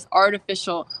it is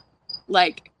artificial.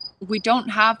 Like, we don't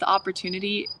have the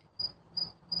opportunity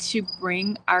to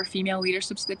bring our female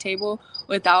leadership to the table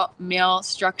without male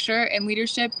structure and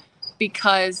leadership,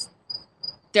 because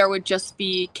there would just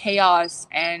be chaos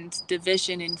and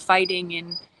division and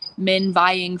fighting men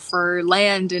vying for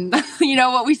land and, you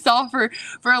know, what we saw for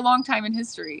a long time in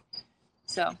history.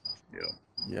 So.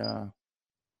 Yeah,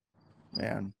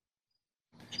 man.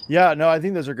 Yeah, no, I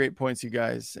think those are great points, you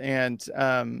guys. And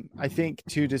I think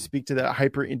too, to speak to that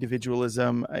hyper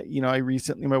individualism, you know,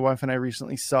 my wife and I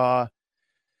recently saw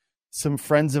some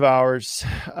friends of ours.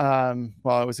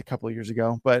 Well, it was a couple of years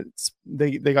ago, but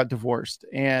they got divorced.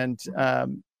 And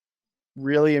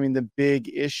really, I mean, the big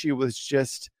issue was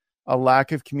just a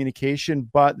lack of communication,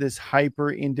 but this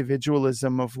hyper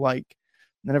individualism of like,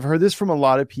 and I've heard this from a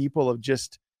lot of people of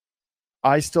just,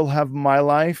 I still have my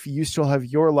life, you still have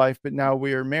your life, but now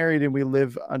we are married and we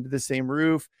live under the same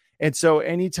roof. And so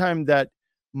anytime that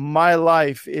my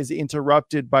life is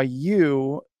interrupted by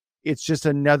you, it's just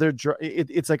another,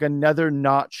 it's like another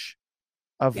notch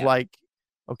of like,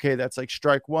 okay, that's like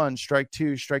strike one, strike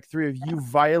two, strike three of you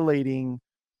violating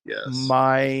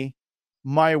my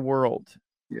world.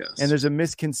 Yes. And there's a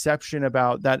misconception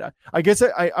about that. I guess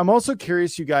I'm also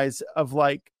curious, you guys, of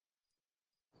like,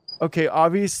 okay,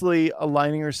 obviously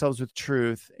aligning ourselves with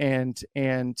truth and,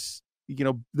 you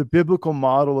know, the biblical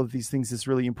model of these things is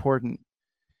really important.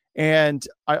 And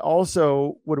I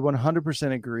also would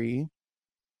 100% agree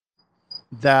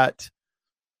that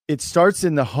it starts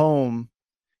in the home,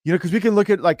 you know, because we can look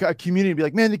at like a community and be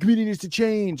like, man, the community needs to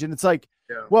change. And it's like,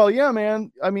 well, yeah,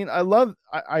 man. I mean,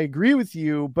 I agree with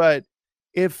you, but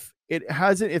if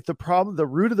the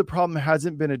root of the problem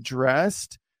hasn't been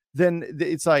addressed, then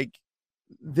it's like,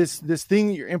 this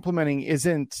thing you're implementing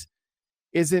isn't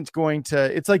going to,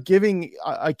 it's like giving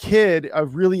a kid a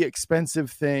really expensive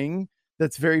thing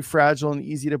that's very fragile and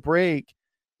easy to break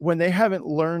when they haven't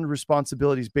learned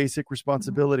basic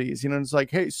responsibilities, you know. It's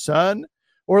like, hey son,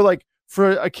 or like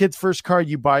for a kid's first car,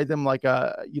 you buy them like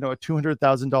a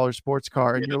 $200,000 sports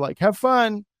car and you're like, have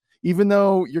fun, even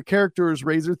though your character is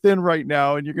razor thin right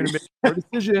now and you're going to make more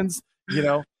decisions, you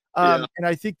know. And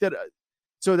I think that,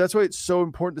 so that's why it's so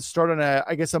important to start on a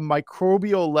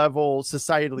microbial level,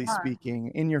 societally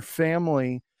speaking, in your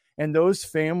family. And those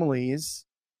families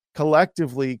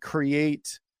collectively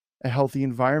create a healthy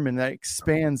environment that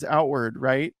expands outward,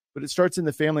 right? But it starts in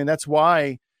the family. And that's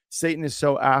why Satan is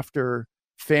so after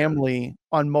family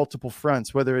on multiple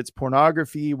fronts, whether it's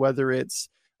pornography, whether it's,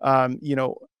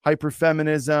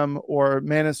 hyperfeminism or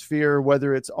manosphere,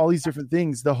 whether it's all these different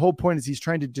things. The whole point is he's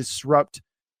trying to disrupt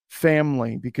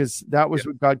family because that was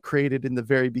what God created in the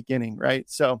very beginning, right?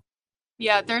 So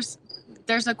there's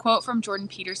a quote from Jordan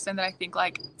Peterson that I think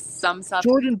like sums up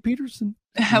Jordan Peterson.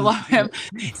 I love him.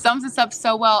 Sums this up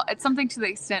so well. It's something to the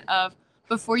extent of,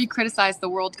 before you criticize the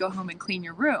world, go home and clean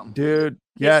your room. Dude,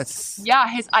 yes.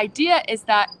 His idea is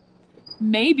that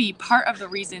maybe part of the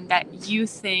reason that you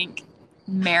think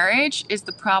marriage is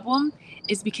the problem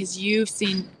is because you've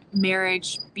seen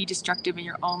marriage be destructive in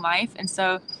your own life. And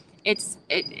so it's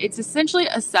essentially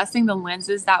assessing the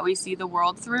lenses that we see the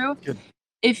world through. Good.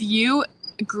 If you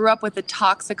grew up with a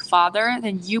toxic father,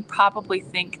 then you probably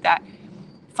think that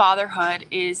fatherhood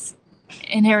is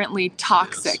inherently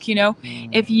toxic. You know,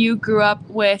 if you grew up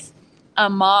with a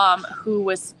mom who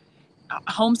was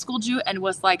homeschooled you and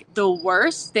was like the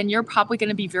worst, then you're probably going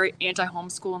to be very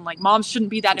anti-homeschool and like moms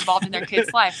shouldn't be that involved in their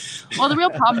kids' life. Well, the real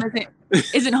problem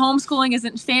isn't homeschooling,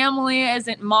 isn't family,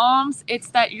 isn't moms. It's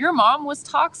that your mom was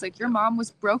toxic. Your mom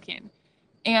was broken.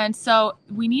 And so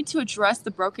we need to address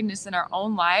the brokenness in our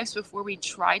own lives before we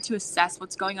try to assess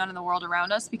what's going on in the world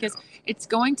around us, because it's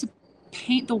going to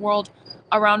paint the world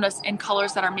around us in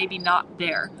colors that are maybe not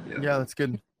there. Yeah, that's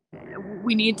good.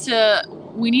 We need to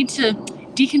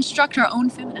deconstruct our own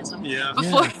feminism.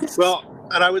 Well,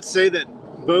 and I would say that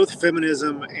both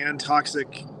feminism and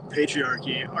toxic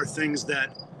patriarchy are things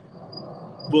that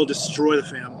will destroy the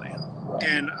family.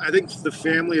 And I think the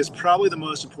family is probably the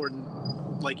most important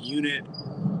unit,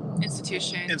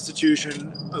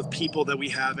 institution of people that we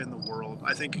have in the world.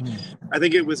 I think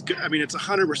it was, it's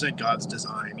 100% God's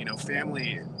design. You know,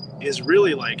 family is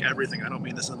really like everything. I don't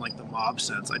mean this in like the mob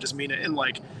sense. I just mean it in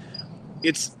like,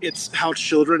 it's how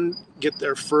children get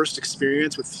their first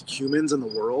experience with humans in the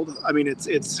world. I mean,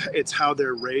 it's how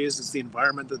they're raised. It's the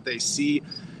environment that they see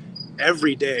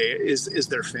every day is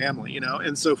their family, you know?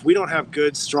 And so if we don't have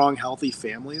good, strong, healthy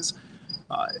families,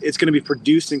 it's going to be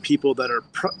producing people that are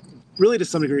really to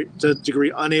some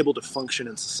degree unable to function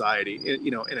in society,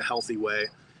 in a healthy way.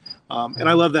 And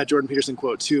I love that Jordan Peterson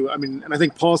quote too. I mean, and I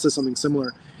think Paul says something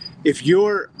similar. If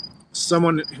you're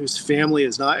someone whose family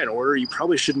is not in order, you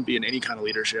probably shouldn't be in any kind of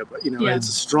leadership. It's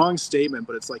a strong statement,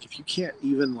 but it's like, if you can't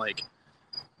even like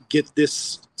get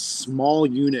this small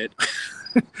unit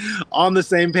on the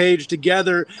same page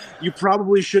together, you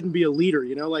probably shouldn't be a leader,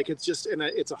 like it's just, and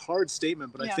it's a hard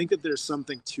statement, but I think that there's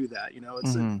something to that,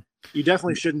 it's you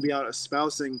definitely shouldn't be out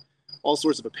espousing all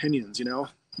sorts of opinions,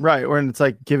 Right. Or it's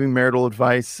like giving marital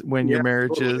advice when your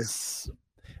marriage is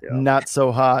not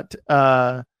so hot.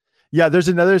 There's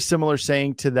another similar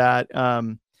saying to that.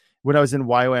 When I was in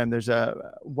YWAM, there's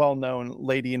a well-known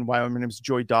lady in YWAM. Her name's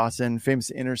Joy Dawson, famous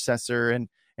intercessor.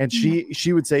 And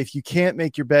she would say, if you can't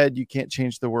make your bed, you can't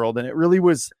change the world. And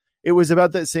it was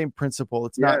about that same principle.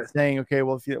 It's not saying, okay,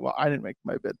 well, I didn't make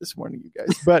my bed this morning, you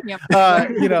guys, but,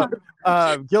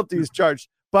 guilty as charged.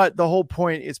 But the whole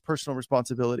point is personal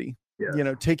responsibility,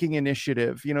 taking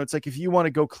initiative. It's like, if you want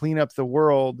to go clean up the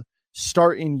world,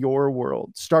 start in your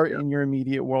world, start in your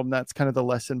immediate world. And that's kind of the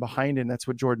lesson behind it. And that's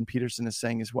what Jordan Peterson is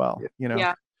saying as well,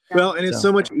 Well, and it's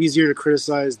so much easier to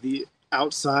criticize the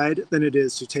outside than it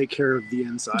is to take care of the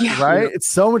inside. Right? It's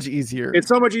so much easier.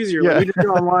 Like, we just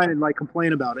go online and like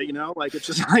complain about it, like it's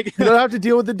just like you don't have to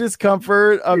deal with the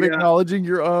discomfort of acknowledging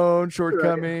your own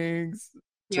shortcomings.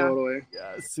 Right. Totally.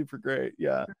 Yeah, it's super great.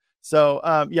 Yeah. So,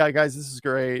 guys, this is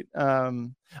great. I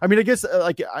mean, I guess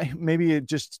maybe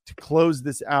just to close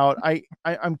this out,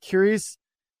 I'm curious,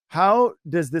 how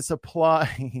does this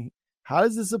apply? How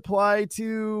does this apply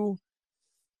to,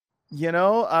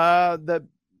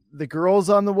 the girls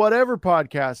on the whatever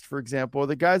podcast, for example, or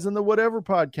the guys on the whatever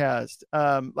podcast?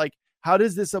 How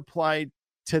does this apply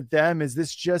to them? Is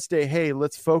this just hey,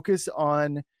 let's focus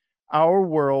on our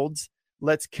worlds.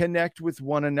 Let's connect with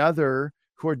one another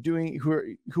who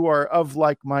are of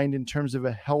like mind in terms of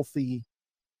a healthy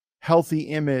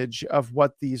image of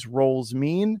what these roles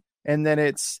mean. And then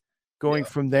it's going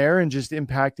from there and just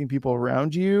impacting people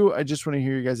around you. I just want to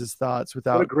hear you guys' thoughts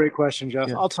without. What a great question,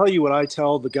 Jeff. I'll tell you what I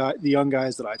tell the young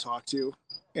guys that I talk to,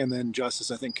 and then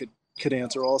Justice, I think could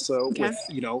answer also with,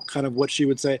 kind of what she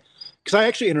would say. Cause I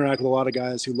actually interact with a lot of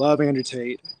guys who love Andrew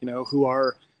Tate, who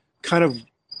are kind of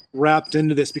wrapped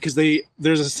into this because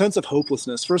there's a sense of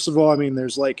hopelessness. First of all, I mean,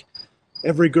 there's like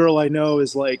every girl I know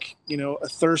is like, a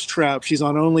thirst trap. She's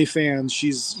on OnlyFans.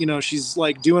 She's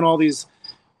like doing all these,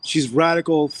 she's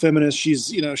radical feminist.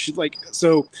 She's like,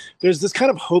 so there's this kind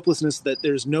of hopelessness that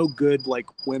there's no good like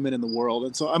women in the world.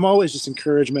 And so I'm always just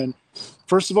encouragement.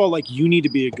 First of all, like you need to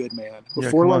be a good man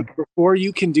before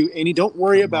you can do don't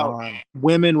worry about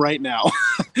women right now.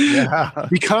 Be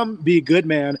a good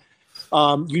man.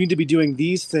 You need to be doing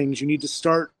these things. You need to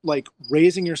start like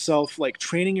raising yourself, like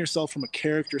training yourself from a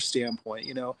character standpoint.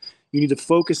 You need to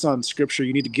focus on scripture.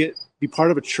 You need to be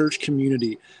part of a church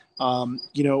community.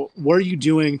 What are you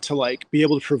doing to like be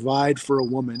able to provide for a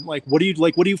woman? Like, what are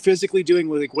you physically doing?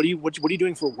 Like, what are you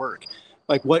doing for work?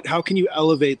 Like how can you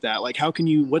elevate that? Like, how can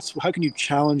you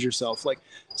challenge yourself? Like,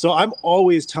 so I'm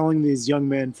always telling these young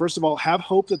men, first of all, have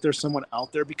hope that there's someone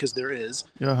out there, because there is.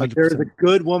 Like, there is a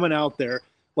good woman out there.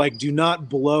 Like, do not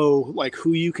blow like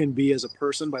who you can be as a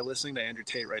person by listening to Andrew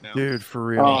Tate right now. Dude, for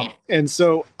real. And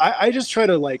so I just try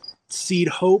to like seed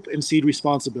hope and seed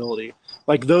responsibility,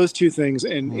 like those two things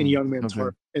in young men's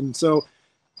heart. And so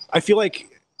I feel like,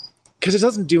 because it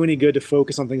doesn't do any good to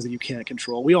focus on things that you can't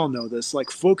control. We all know this. Like,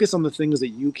 focus on the things that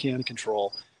you can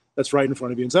control that's right in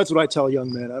front of you. And so that's what I tell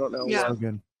young men. I don't know. Yeah. So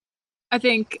good. I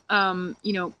think,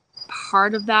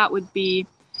 part of that would be,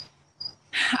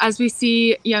 as we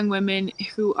see young women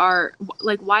who are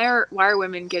like, why are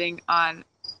women getting on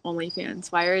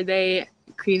OnlyFans? Why are they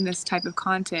creating this type of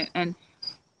content? And,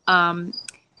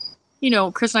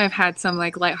 Chris and I have had some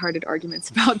like lighthearted arguments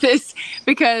about this,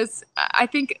 because I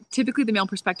think typically the male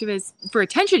perspective is for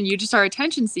attention. You just are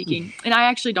attention seeking. And I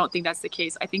actually don't think that's the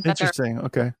case. I think that interesting.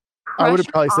 Okay. I would have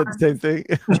probably said the same thing.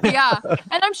 Yeah.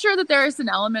 And I'm sure that there is an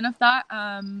element of that.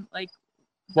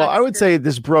 Well, I would say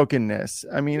this brokenness.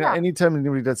 I mean, anytime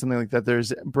anybody does something like that,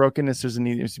 there's brokenness, there's a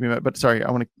need to be met. But sorry,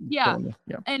 I want to. Yeah.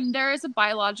 And there is a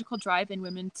biological drive in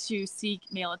women to seek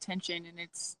male attention, and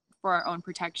it's for our own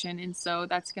protection. And so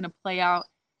that's going to play out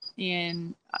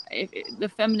in, if the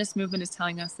feminist movement is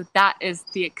telling us that is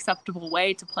the acceptable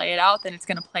way to play it out, then it's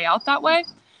going to play out that way.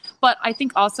 But I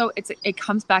think also it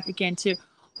comes back again to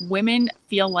women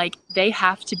feel like they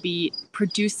have to be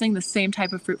producing the same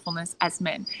type of fruitfulness as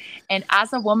men. And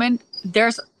as a woman,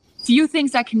 there's few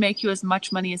things that can make you as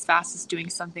much money as fast as doing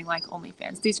something like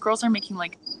OnlyFans. These girls are making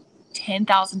like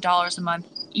 $10,000 a month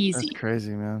easy. That's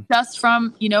crazy, man. Just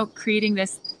from, creating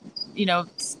this,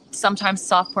 sometimes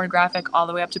soft pornographic all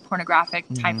the way up to pornographic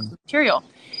type of material.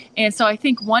 And so I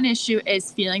think one issue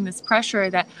is feeling this pressure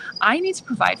that I need to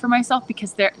provide for myself,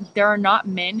 because there are not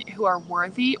men who are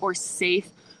worthy or safe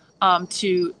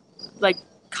to like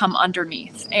come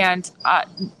underneath and,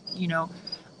 I'm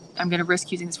going to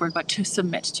risk using this word, but to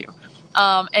submit to.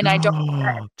 And I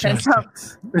don't sense of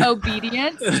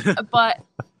obedience,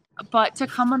 but to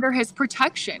come under his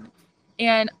protection.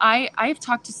 And I've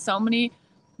talked to so many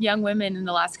young women in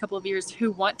the last couple of years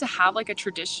who want to have like a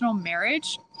traditional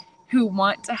marriage, who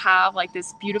want to have like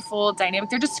this beautiful dynamic.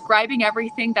 They're describing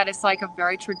everything that is like a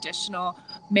very traditional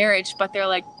marriage, but they're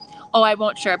like, oh, I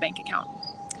won't share a bank account.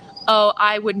 Oh,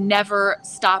 I would never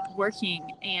stop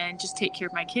working and just take care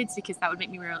of my kids because that would make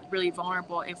me really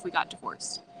vulnerable if we got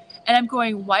divorced. And I'm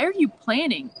going, why are you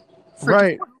planning for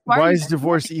right? divorce? Why is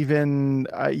divorce even,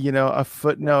 a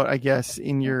footnote, I guess,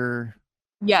 in your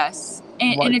yes,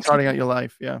 and it's charting out your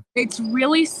life? Yeah, it's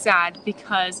really sad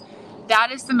because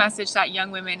that is the message that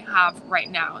young women have right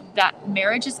now, that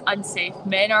marriage is unsafe,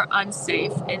 men are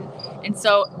unsafe, and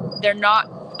so they're not.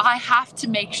 I have to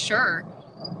make sure.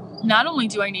 Not only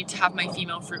do I need to have my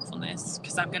female fruitfulness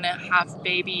because I'm going to have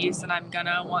babies and I'm going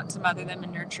to want to mother them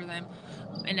and nurture them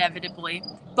inevitably,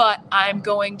 but I'm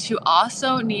going to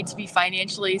also need to be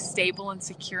financially stable and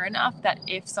secure enough that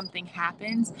if something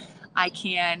happens, I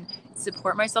can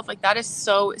support myself. Like, that is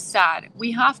so sad.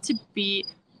 We have to be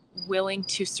willing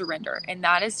to surrender, and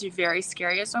that is very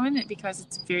scary as women because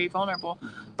it's very vulnerable.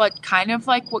 But kind of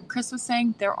like what Chris was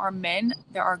saying, there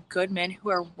are good men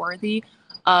who are worthy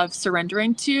of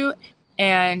surrendering to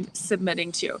and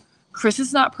submitting to. Chris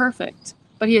is not perfect,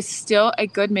 but he is still a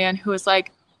good man who is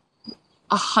like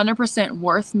 100%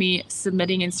 worth me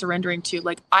submitting and surrendering to.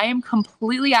 Like, I am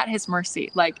completely at his mercy.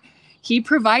 Like, he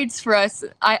provides for us.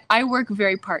 I work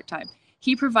very part-time.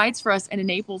 He provides for us and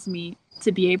enables me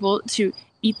to be able to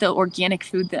eat the organic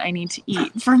food that I need to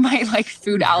eat for my like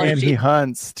food allergy. And he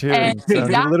hunts too. And So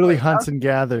exactly. He literally hunts and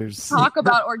gathers. Talk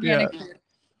about organic food.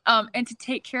 And to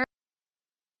take care.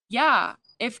 Yeah,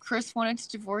 if Chris wanted to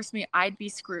divorce me, I'd be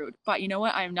screwed. But you know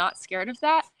what? I'm not scared of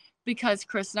that because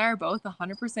Chris and I are both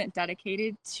 100%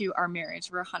 dedicated to our marriage.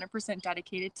 We're 100%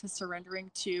 dedicated to surrendering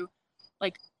to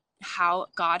like how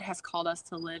God has called us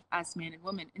to live as man and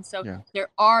woman. And so there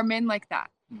are men like that.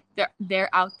 They're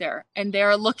out there and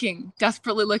they're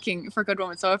desperately looking for good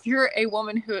women. So if you're a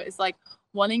woman who is like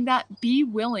wanting that, be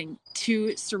willing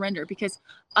to surrender, because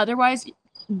otherwise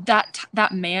that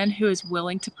man who is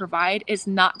willing to provide is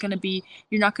not going to be,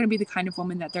 you're not going to be the kind of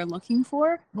woman that they're looking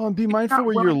for. Well, and be mindful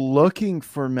where you're looking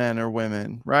for men or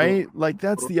women, right? Like,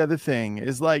 that's the other thing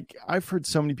is, like, I've heard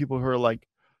so many people who are like,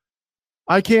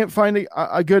 I can't find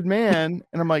a good man.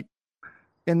 And I'm like,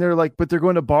 and they're like, but they're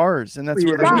going to bars and that's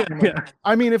where they're looking.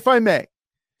 I mean, if I may,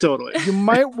 totally, you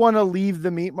might want to leave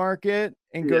the meat market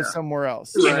and go somewhere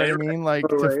else. You know what I mean? Like,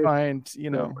 to find,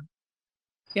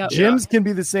 Yep. Gyms can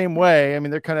be the same way. I mean,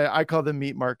 they're kind of, I call them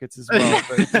meat markets as well.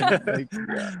 But,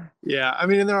 I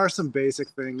mean, and there are some basic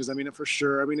things. I mean, for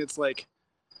sure. I mean, it's like,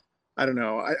 I don't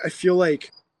know. I feel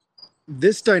like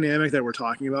this dynamic that we're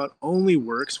talking about only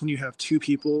works when you have two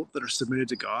people that are submitted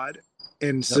to God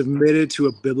and submitted to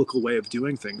a biblical way of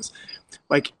doing things.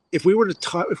 Like, if we were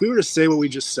to say what we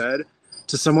just said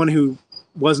to someone who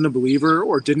wasn't a believer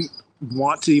or didn't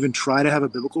want to even try to have a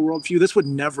biblical worldview, this would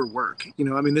never work.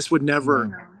 I mean, this would never.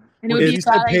 And it would be you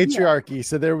said patriarchy,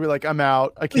 so they were like, I'm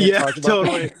out. I can't talk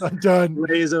about it. I'm done.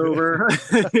 Lays over.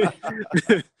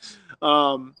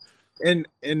 And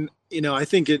I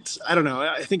think it's, I don't know.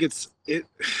 I think it.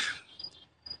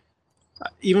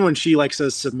 Even when she like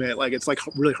says submit, like, it's like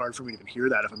really hard for me to even hear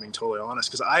that, if I'm being totally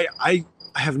honest, because I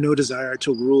have no desire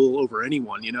to rule over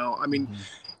anyone. I mean.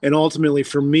 And ultimately,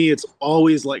 for me, it's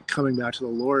always like coming back to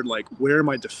the Lord, like, where am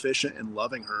I deficient in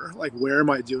loving her? Like, where am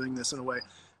I doing this in a way?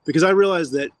 Because I realize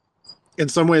that in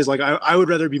some ways, like, I would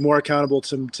rather be more accountable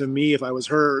to me if I was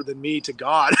her than me to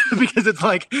God, because it's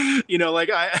like,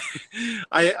 like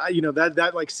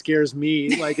that like scares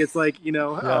me. Like, it's like,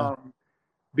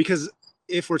 because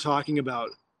if we're talking about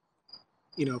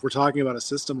a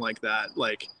system like that,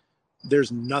 like,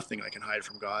 there's nothing I can hide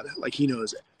from God. Like, he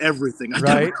knows everything I've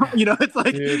done. It's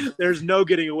like, there's no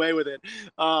getting away with it.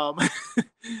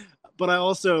 But I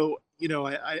also,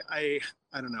 I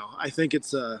don't know. I think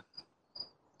it's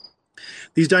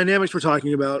these dynamics we're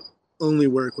talking about only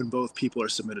work when both people are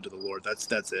submitted to the Lord.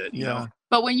 That's it. You know?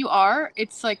 But when you are,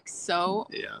 it's like so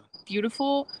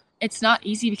beautiful. It's not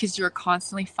easy because you're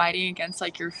constantly fighting against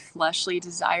like your fleshly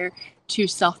desire to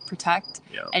self-protect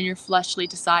and your fleshly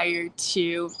desire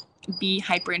to be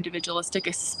hyper individualistic,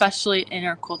 especially in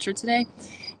our culture today.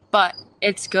 But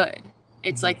it's good.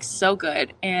 It's like so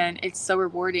good and it's so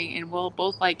rewarding, and we'll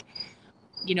both like,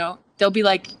 there'll be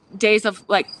like days of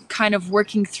like kind of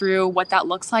working through what that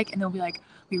looks like, and they'll be like,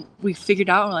 we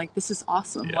figured out, we're like, this is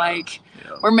awesome.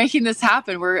 We're making this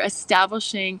happen. We're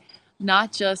establishing we're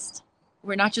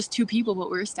not just two people, but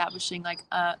we're establishing like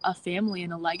a family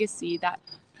and a legacy that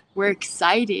we're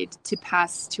excited to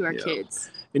pass to our kids.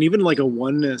 And even like a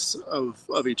oneness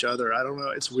of each other. I don't know.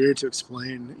 It's weird to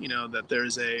explain, that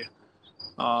there's a,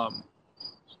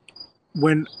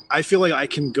 when I feel like I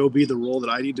can go be the role that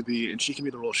I need to be and she can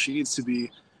be the role she needs to be,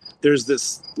 there's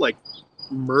this like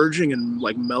merging and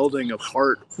like melding of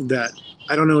heart that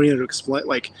I don't know any how to explain.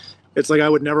 Like, it's like I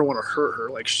would never want to hurt her.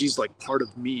 Like, she's like part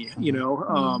of me,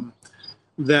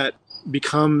 that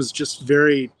becomes just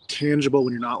very tangible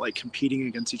when you're not like competing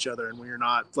against each other and when you're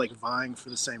not like vying for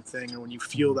the same thing, or when you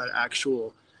feel that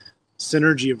actual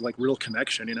synergy of like real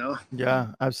connection,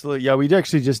 Yeah, absolutely. Yeah, we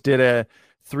actually just did a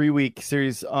 3-week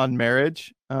series on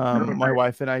marriage. My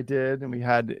wife and I did, and we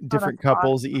had different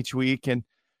couples each week, and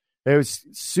it was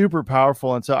super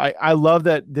powerful. And so I love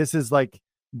that this is like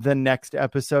the next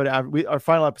episode. Our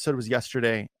final episode was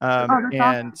yesterday.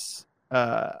 And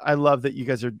I love that you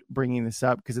guys are bringing this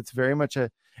up, because it's very much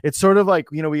it's sort of like,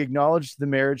 we acknowledged the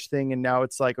marriage thing, and now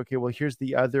it's like, okay, well, here's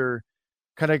the other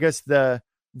kind of, I guess, the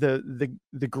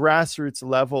grassroots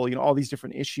level, all these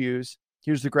different issues.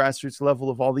 Here's the grassroots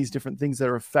level of all these different things that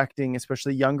are affecting,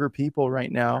 especially younger people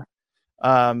right now.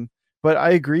 But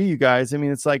I agree, you guys. I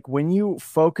mean, it's like when you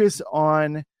focus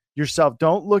on yourself,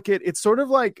 don't look at, it's sort of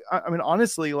like, I mean,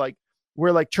 honestly, like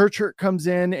where like church hurt comes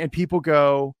in and people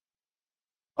go,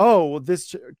 oh, well,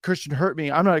 this Christian hurt me.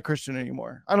 I'm not a Christian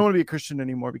anymore. I don't want to be a Christian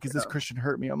anymore because this Christian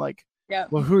hurt me. I'm like,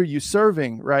 well, who are you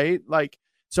serving? Right. Like,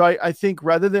 so I think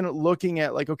rather than looking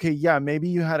at like, okay, yeah, maybe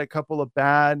you had a couple of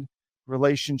bad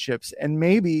relationships, and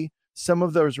maybe some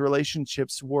of those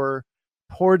relationships were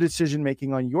poor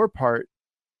decision-making on your part.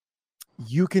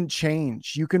 You can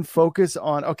change. You can focus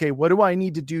on, okay, what do I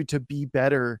need to do to be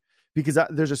better? Because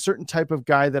there's a certain type of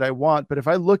guy that I want. But if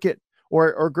I look at,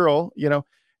 or girl,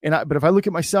 but if I look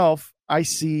at myself, I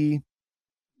see,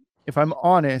 if I'm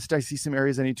honest, I see some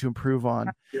areas I need to improve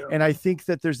on. Yeah. And I think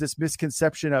that there's this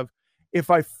misconception of, if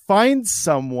I find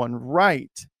someone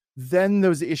right, then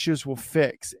those issues will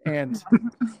fix. And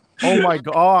oh my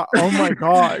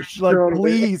gosh, like,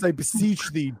 please, I beseech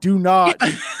thee, do not,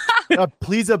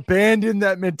 please abandon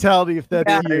that mentality if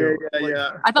that's you.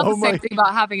 Yeah. I thought the same thing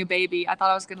about having a baby. I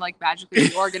thought I was going to like magically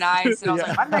be organized. And I was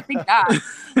like, why did I think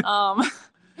that?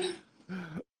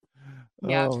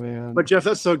 Yeah. Oh man. But Jeff,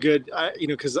 that's so good.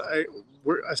 Because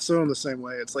we're so in the same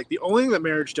way. It's like the only thing that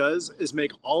marriage does is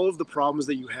make all of the problems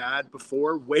that you had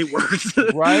before way worse.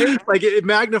 Right? Like it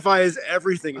magnifies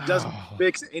everything. It doesn't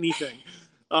fix anything.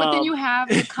 But then you have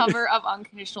the cover of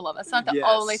unconditional love. That's not the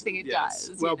only thing it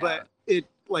does. Well, but it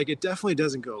definitely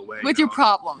doesn't go away. With your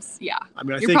problems, yeah. I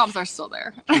mean, your problems are still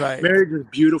there. Right. Marriage is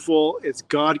beautiful. It's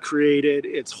God created.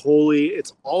 It's holy.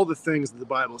 It's all the things that the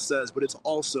Bible says, but it's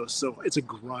also it's a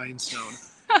grindstone.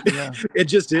 Yeah. It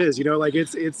just is. Like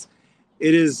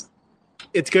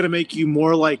it's going to make you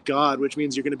more like God, which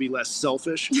means you're going to be less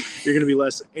selfish. You're going to be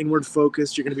less inward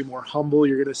focused. You're going to be more humble.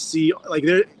 You're going to see like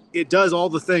it does all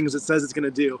the things it says it's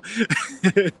going to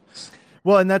do.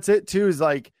 Well, and that's it too, is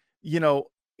like,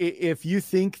 if you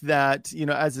think that,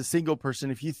 as a single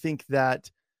person, if you think that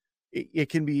it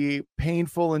can be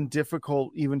painful and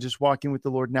difficult, even just walking with the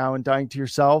Lord now and dying to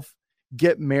yourself,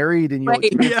 get married and you'll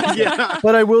yeah.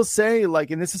 But I will say,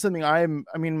 like, and this is something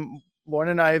Lauren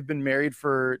and I have been married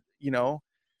for,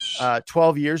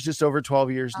 12 years, just over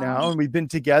 12 years now. And we've been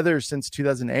together since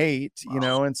 2008,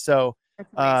 and so,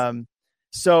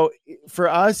 so for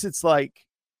us, it's like,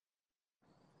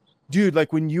 dude,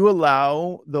 like when you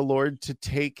allow the Lord to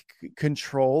take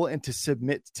control and to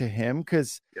submit to him,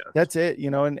 because that's it,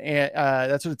 and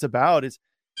that's what it's about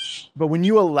but when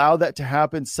you allow that to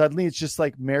happen, suddenly it's just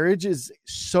like marriage is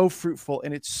so fruitful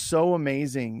and it's so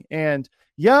amazing. And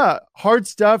hard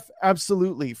stuff.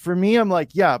 Absolutely. For me, I'm like,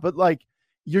 but like,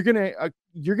 you're going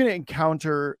to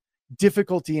encounter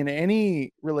difficulty in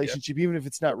any relationship, even if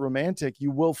it's not romantic,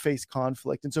 you will face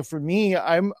conflict. And so for me,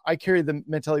 I carry the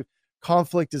mentality of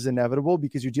conflict is inevitable,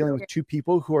 because you're dealing with two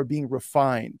people who are being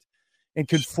refined and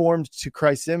conformed to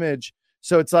Christ's image.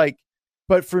 So it's like,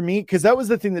 but for me, because that was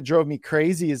the thing that drove me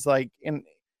crazy, is like, and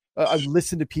I've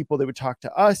listened to people that would talk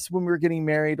to us when we were getting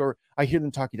married, or I hear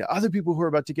them talking to other people who are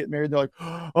about to get married. They're like,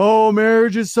 oh,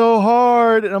 marriage is so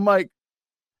hard. And I'm like,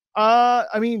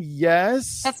 I mean,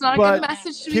 yes, that's not a good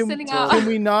message to be sending out. Can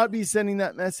we not be sending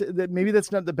that message? That maybe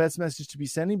that's not the best message to be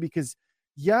sending, because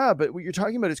but what you're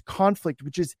talking about is conflict,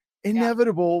 which is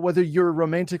inevitable, whether you're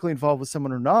romantically involved with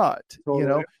someone or not.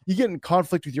 Totally. You get in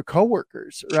conflict with your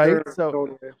coworkers, right?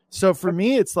 So for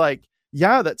me, it's like,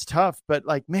 that's tough, but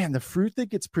like, man, the fruit that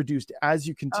gets produced as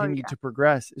you continue to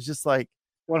progress is just like,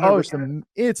 100%.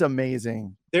 It's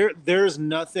amazing. There's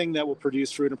nothing that will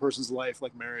produce fruit in a person's life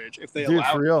like marriage if they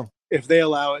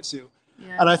allow it to.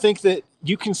 Yeah. And I think that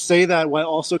you can say that while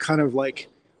also kind of like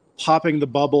popping the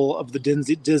bubble of the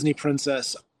Disney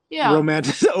princess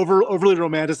overly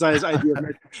romanticized idea of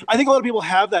marriage. I think a lot of people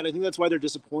have that. I think that's why they're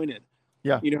disappointed.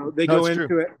 Yeah. They go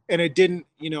into it and it didn't,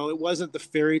 it wasn't the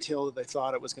fairy tale that they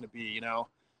thought it was going to be,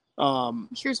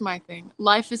 Here's my thing.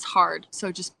 Life is hard.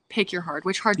 So just pick your hard.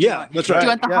 Which hard do you want? That's right. Do you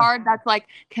want the hard that's like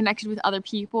connected with other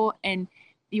people and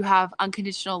you have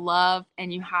unconditional love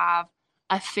and you have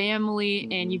a family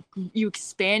and you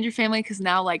expand your family? Because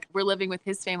now like we're living with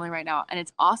his family right now and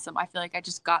it's awesome. I feel like I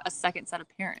just got a second set of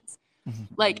parents.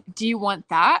 Like, do you want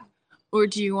that? Or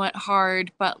do you want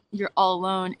hard, but you're all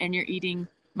alone and you're eating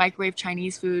microwave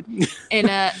Chinese food in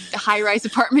a high-rise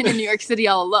apartment in New York City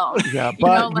all alone? Yeah,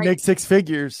 but you make 6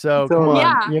 figures, so come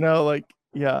on.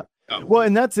 Well,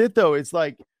 and that's it though. It's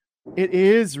like, it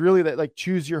is really that like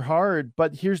choose your hard,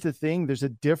 but here's the thing. There's a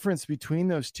difference between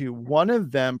those two. One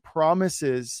of them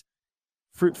promises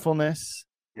fruitfulness,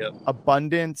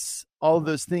 abundance, all of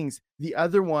those things. The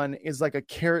other one is like a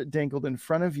carrot dangled in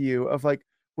front of you of like,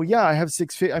 well, yeah, I have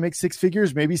I make 6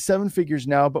 figures, maybe 7 figures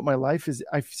now, but my life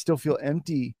I still feel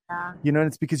empty, and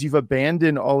it's because you've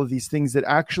abandoned all of these things that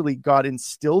actually God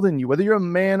instilled in you, whether you're a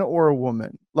man or a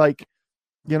woman, like,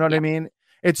 you know what I mean?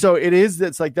 And so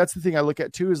that's the thing I look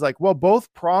at too, is like, well,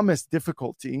 both promise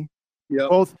difficulty.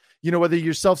 Both, whether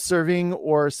you're self-serving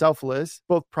or selfless,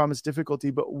 both promise difficulty,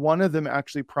 but one of them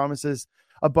actually promises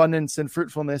abundance and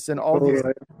fruitfulness and all these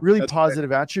really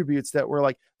positive attributes that were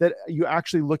like, that you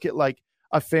actually look at like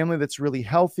a family that's really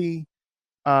healthy.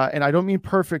 And I don't mean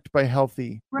perfect by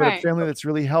healthy, but a family that's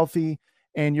really healthy.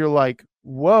 And you're like,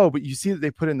 whoa, but you see that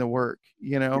they put in the work,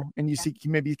 and you see,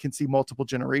 maybe you can see multiple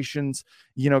generations,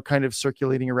 kind of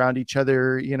circulating around each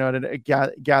other, at a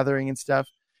gathering and stuff.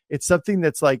 It's something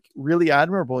that's like really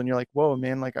admirable. And you're like, whoa,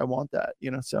 man, like I want that,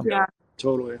 so. Yeah,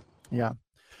 totally. Yeah.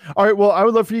 All right. Well, I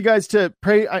would love for you guys to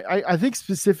pray. I think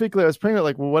specifically I was praying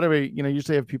like, well, what do we,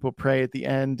 usually have people pray at the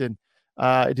end, and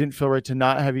it didn't feel right to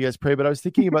not have you guys pray, but I was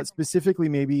thinking about specifically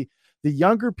maybe the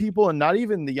younger people, and not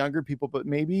even the younger people, but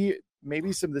maybe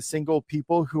some of the single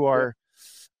people who are,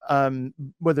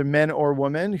 whether men or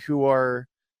women, who are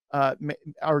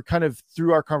kind of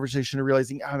through our conversation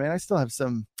realizing, oh man, I still have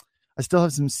some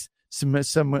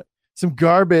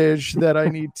garbage that I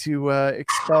need to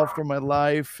expel from my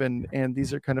life. And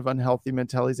these are kind of unhealthy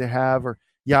mentalities I have, or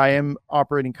I am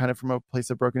operating kind of from a place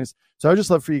of brokenness. So I would just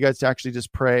love for you guys to actually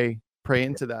just pray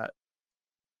into that.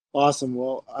 Awesome.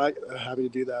 Well, I'm happy to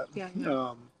do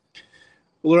that.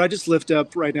 Lord, I just lift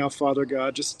up right now, Father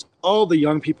God, just all the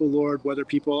young people, Lord, whether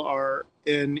people are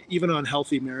in even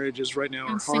unhealthy marriages right now,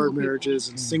 or hard marriages,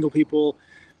 and single people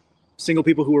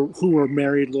who are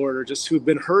married, Lord, or just who've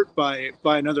been hurt by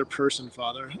another person,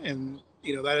 Father. And,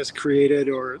 that has created,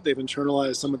 or they've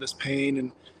internalized some of this pain,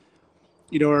 and,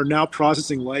 are now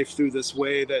processing life through this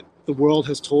way that the world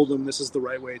has told them this is the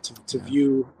right way to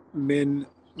view male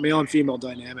and female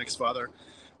dynamics, Father.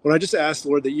 But I just ask,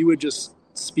 Lord, that you would just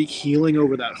speak healing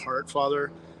over that heart,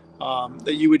 Father,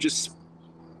 that you would just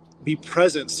be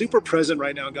present, super present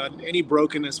right now, God, in any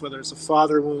brokenness, whether it's a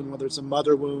father wound, whether it's a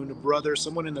mother wound, a brother,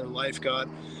 someone in their life, God,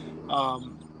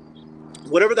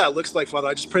 whatever that looks like, Father,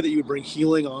 I just pray that you would bring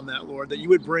healing on that, Lord, that you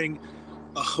would bring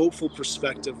a hopeful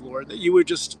perspective, Lord, that you would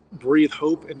just breathe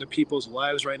hope into people's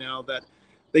lives right now, that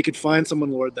they could find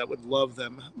someone, Lord, that would love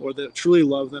them, Lord, that truly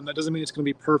love them. That doesn't mean it's going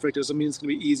to be perfect. It doesn't mean it's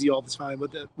going to be easy all the time,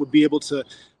 but that would be able to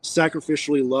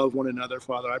sacrificially love one another,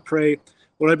 Father. I pray,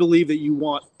 Lord, I believe that you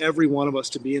want every one of us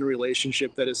to be in a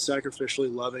relationship that is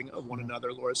sacrificially loving of one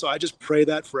another, Lord. So I just pray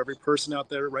that for every person out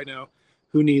there right now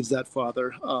who needs that,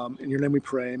 Father. In your name we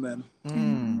pray, amen.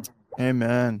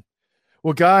 Amen.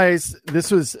 Well, guys,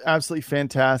 this was absolutely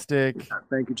fantastic.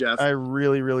 Thank you, Jeff. I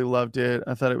really, really loved it.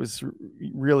 I thought it was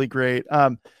really great.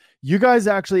 You guys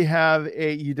actually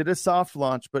you did a soft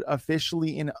launch, but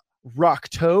officially in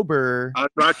Rocktober.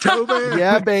 October.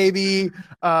 Yeah, baby.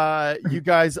 You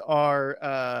guys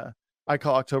are, I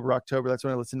call October. That's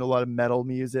when I listen to a lot of metal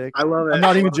music. I love it. I'm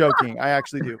not even joking. I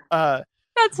actually do.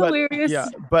 That's hilarious. Yeah.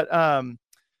 But,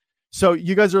 so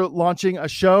you guys are launching a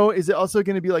show. Is it also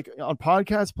going to be like on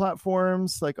podcast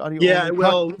platforms, like audio?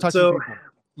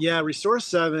 Yeah, Restore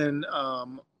 7,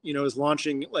 is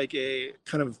launching like a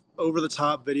kind of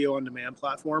over-the-top video on demand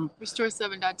platform.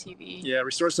 Restore7.tv. Yeah,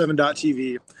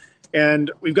 Restore7.tv.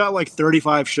 And we've got like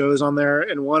 35 shows on there.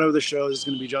 And one of the shows is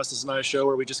going to be Justice and I show,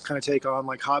 where we just kind of take on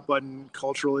like hot button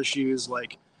cultural issues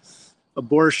like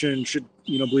abortion, should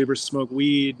believers smoke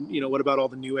weed, what about all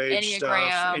the new age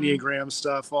Enneagram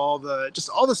stuff, all the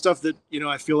stuff that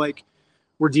I feel like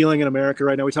we're dealing in America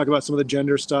right now. We talk about some of the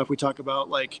gender stuff. We talk about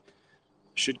like,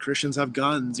 should Christians have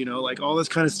guns, like all this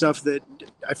kind of stuff that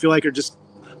I feel like are just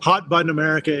hot button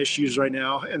America issues right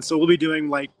now. And so we'll be doing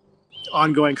like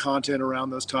ongoing content around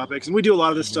those topics. And we do a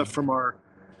lot of this stuff from our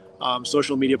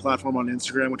social media platform on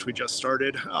Instagram, which we just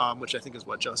started, which I think is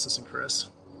what, Justice and Chris?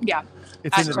 Yeah.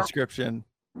 It's in the description.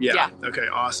 Yeah. Okay.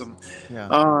 Awesome.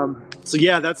 Yeah. So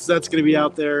yeah, that's going to be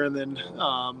out there. And then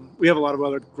we have a lot of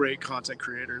other great content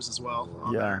creators as well.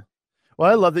 There.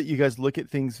 Well, I love that you guys look at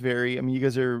things you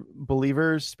guys are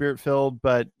believers, spirit filled,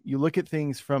 but you look at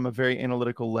things from a very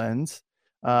analytical lens.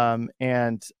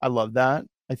 And I love that.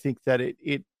 I think that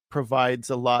it provides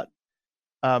a lot.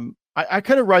 I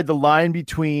kind of ride the line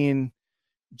between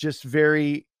just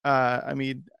very,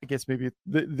 I guess maybe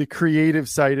the creative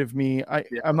side of me.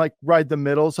 I'm like right the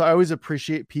middle. So I always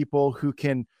appreciate people who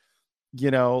can,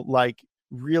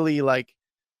 really like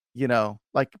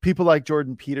people like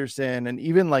Jordan Peterson, and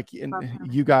even like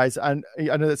you guys. I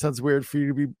know that sounds weird for you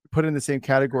to be put in the same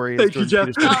category as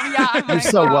Jordan Peterson. Oh, yeah, You're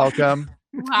so welcome.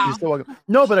 Wow. You're so welcome.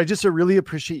 No, but I just really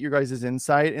appreciate your guys'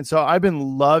 insight. And so I've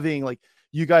been loving, like,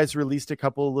 you guys released a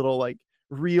couple of little like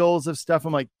reels of stuff.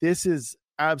 I'm like, this is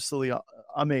absolutely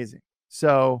amazing.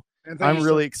 So I'm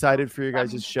really excited for your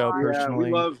guys' show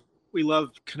personally. We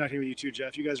love connecting with you too,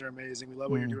 Jeff. You guys are amazing. We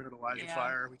love what you're doing at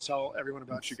ElijahFire. We tell everyone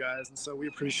about you guys. And so we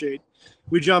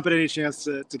jump at any chance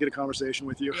to get a conversation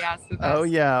with you. Yeah, oh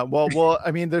yeah. Well,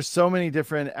 I mean, there's so many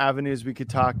different avenues we could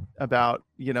talk about,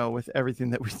 with everything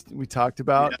that we talked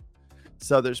about. Yeah.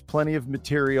 So there's plenty of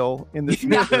material in the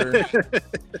future.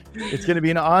 It's going to be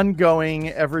an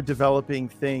ongoing, ever developing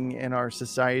thing in our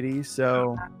society.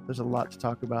 So there's a lot to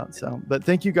talk about. But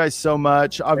thank you guys so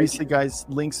much. Obviously, guys,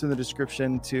 links in the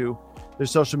description to their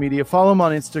social media. Follow them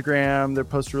on Instagram. They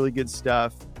post really good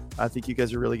stuff. I think you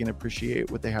guys are really going to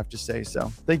appreciate what they have to say.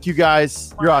 So thank you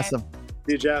guys. You're awesome.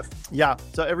 See you, Jeff. Yeah.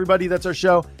 So everybody, that's our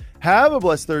show. Have a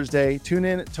blessed Thursday. Tune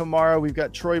in tomorrow. We've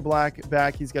got Troy Black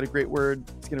back. He's got a great word.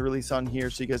 He's going to release on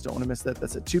here, so you guys don't want to miss that.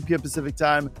 That's at 2 p.m. Pacific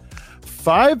time,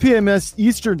 5 p.m.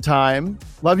 Eastern time.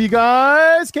 Love you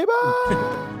guys. Okay,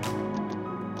 bye.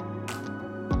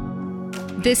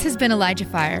 This has been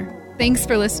ElijahFire. Thanks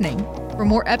for listening. For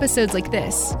more episodes like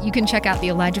this, you can check out the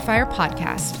ElijahFire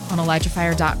podcast on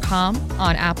ElijahFire.com,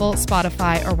 on Apple,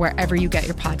 Spotify, or wherever you get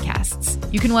your podcasts.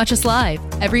 You can watch us live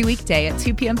every weekday at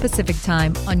 2 p.m. Pacific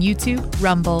time on YouTube,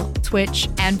 Rumble, Twitch,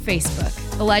 and Facebook.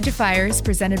 ElijahFire is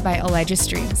presented by Elijah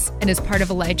Streams and is part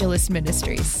of Elijah List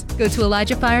Ministries. Go to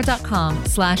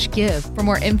ElijahFire.com/give for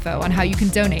more info on how you can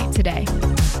donate today.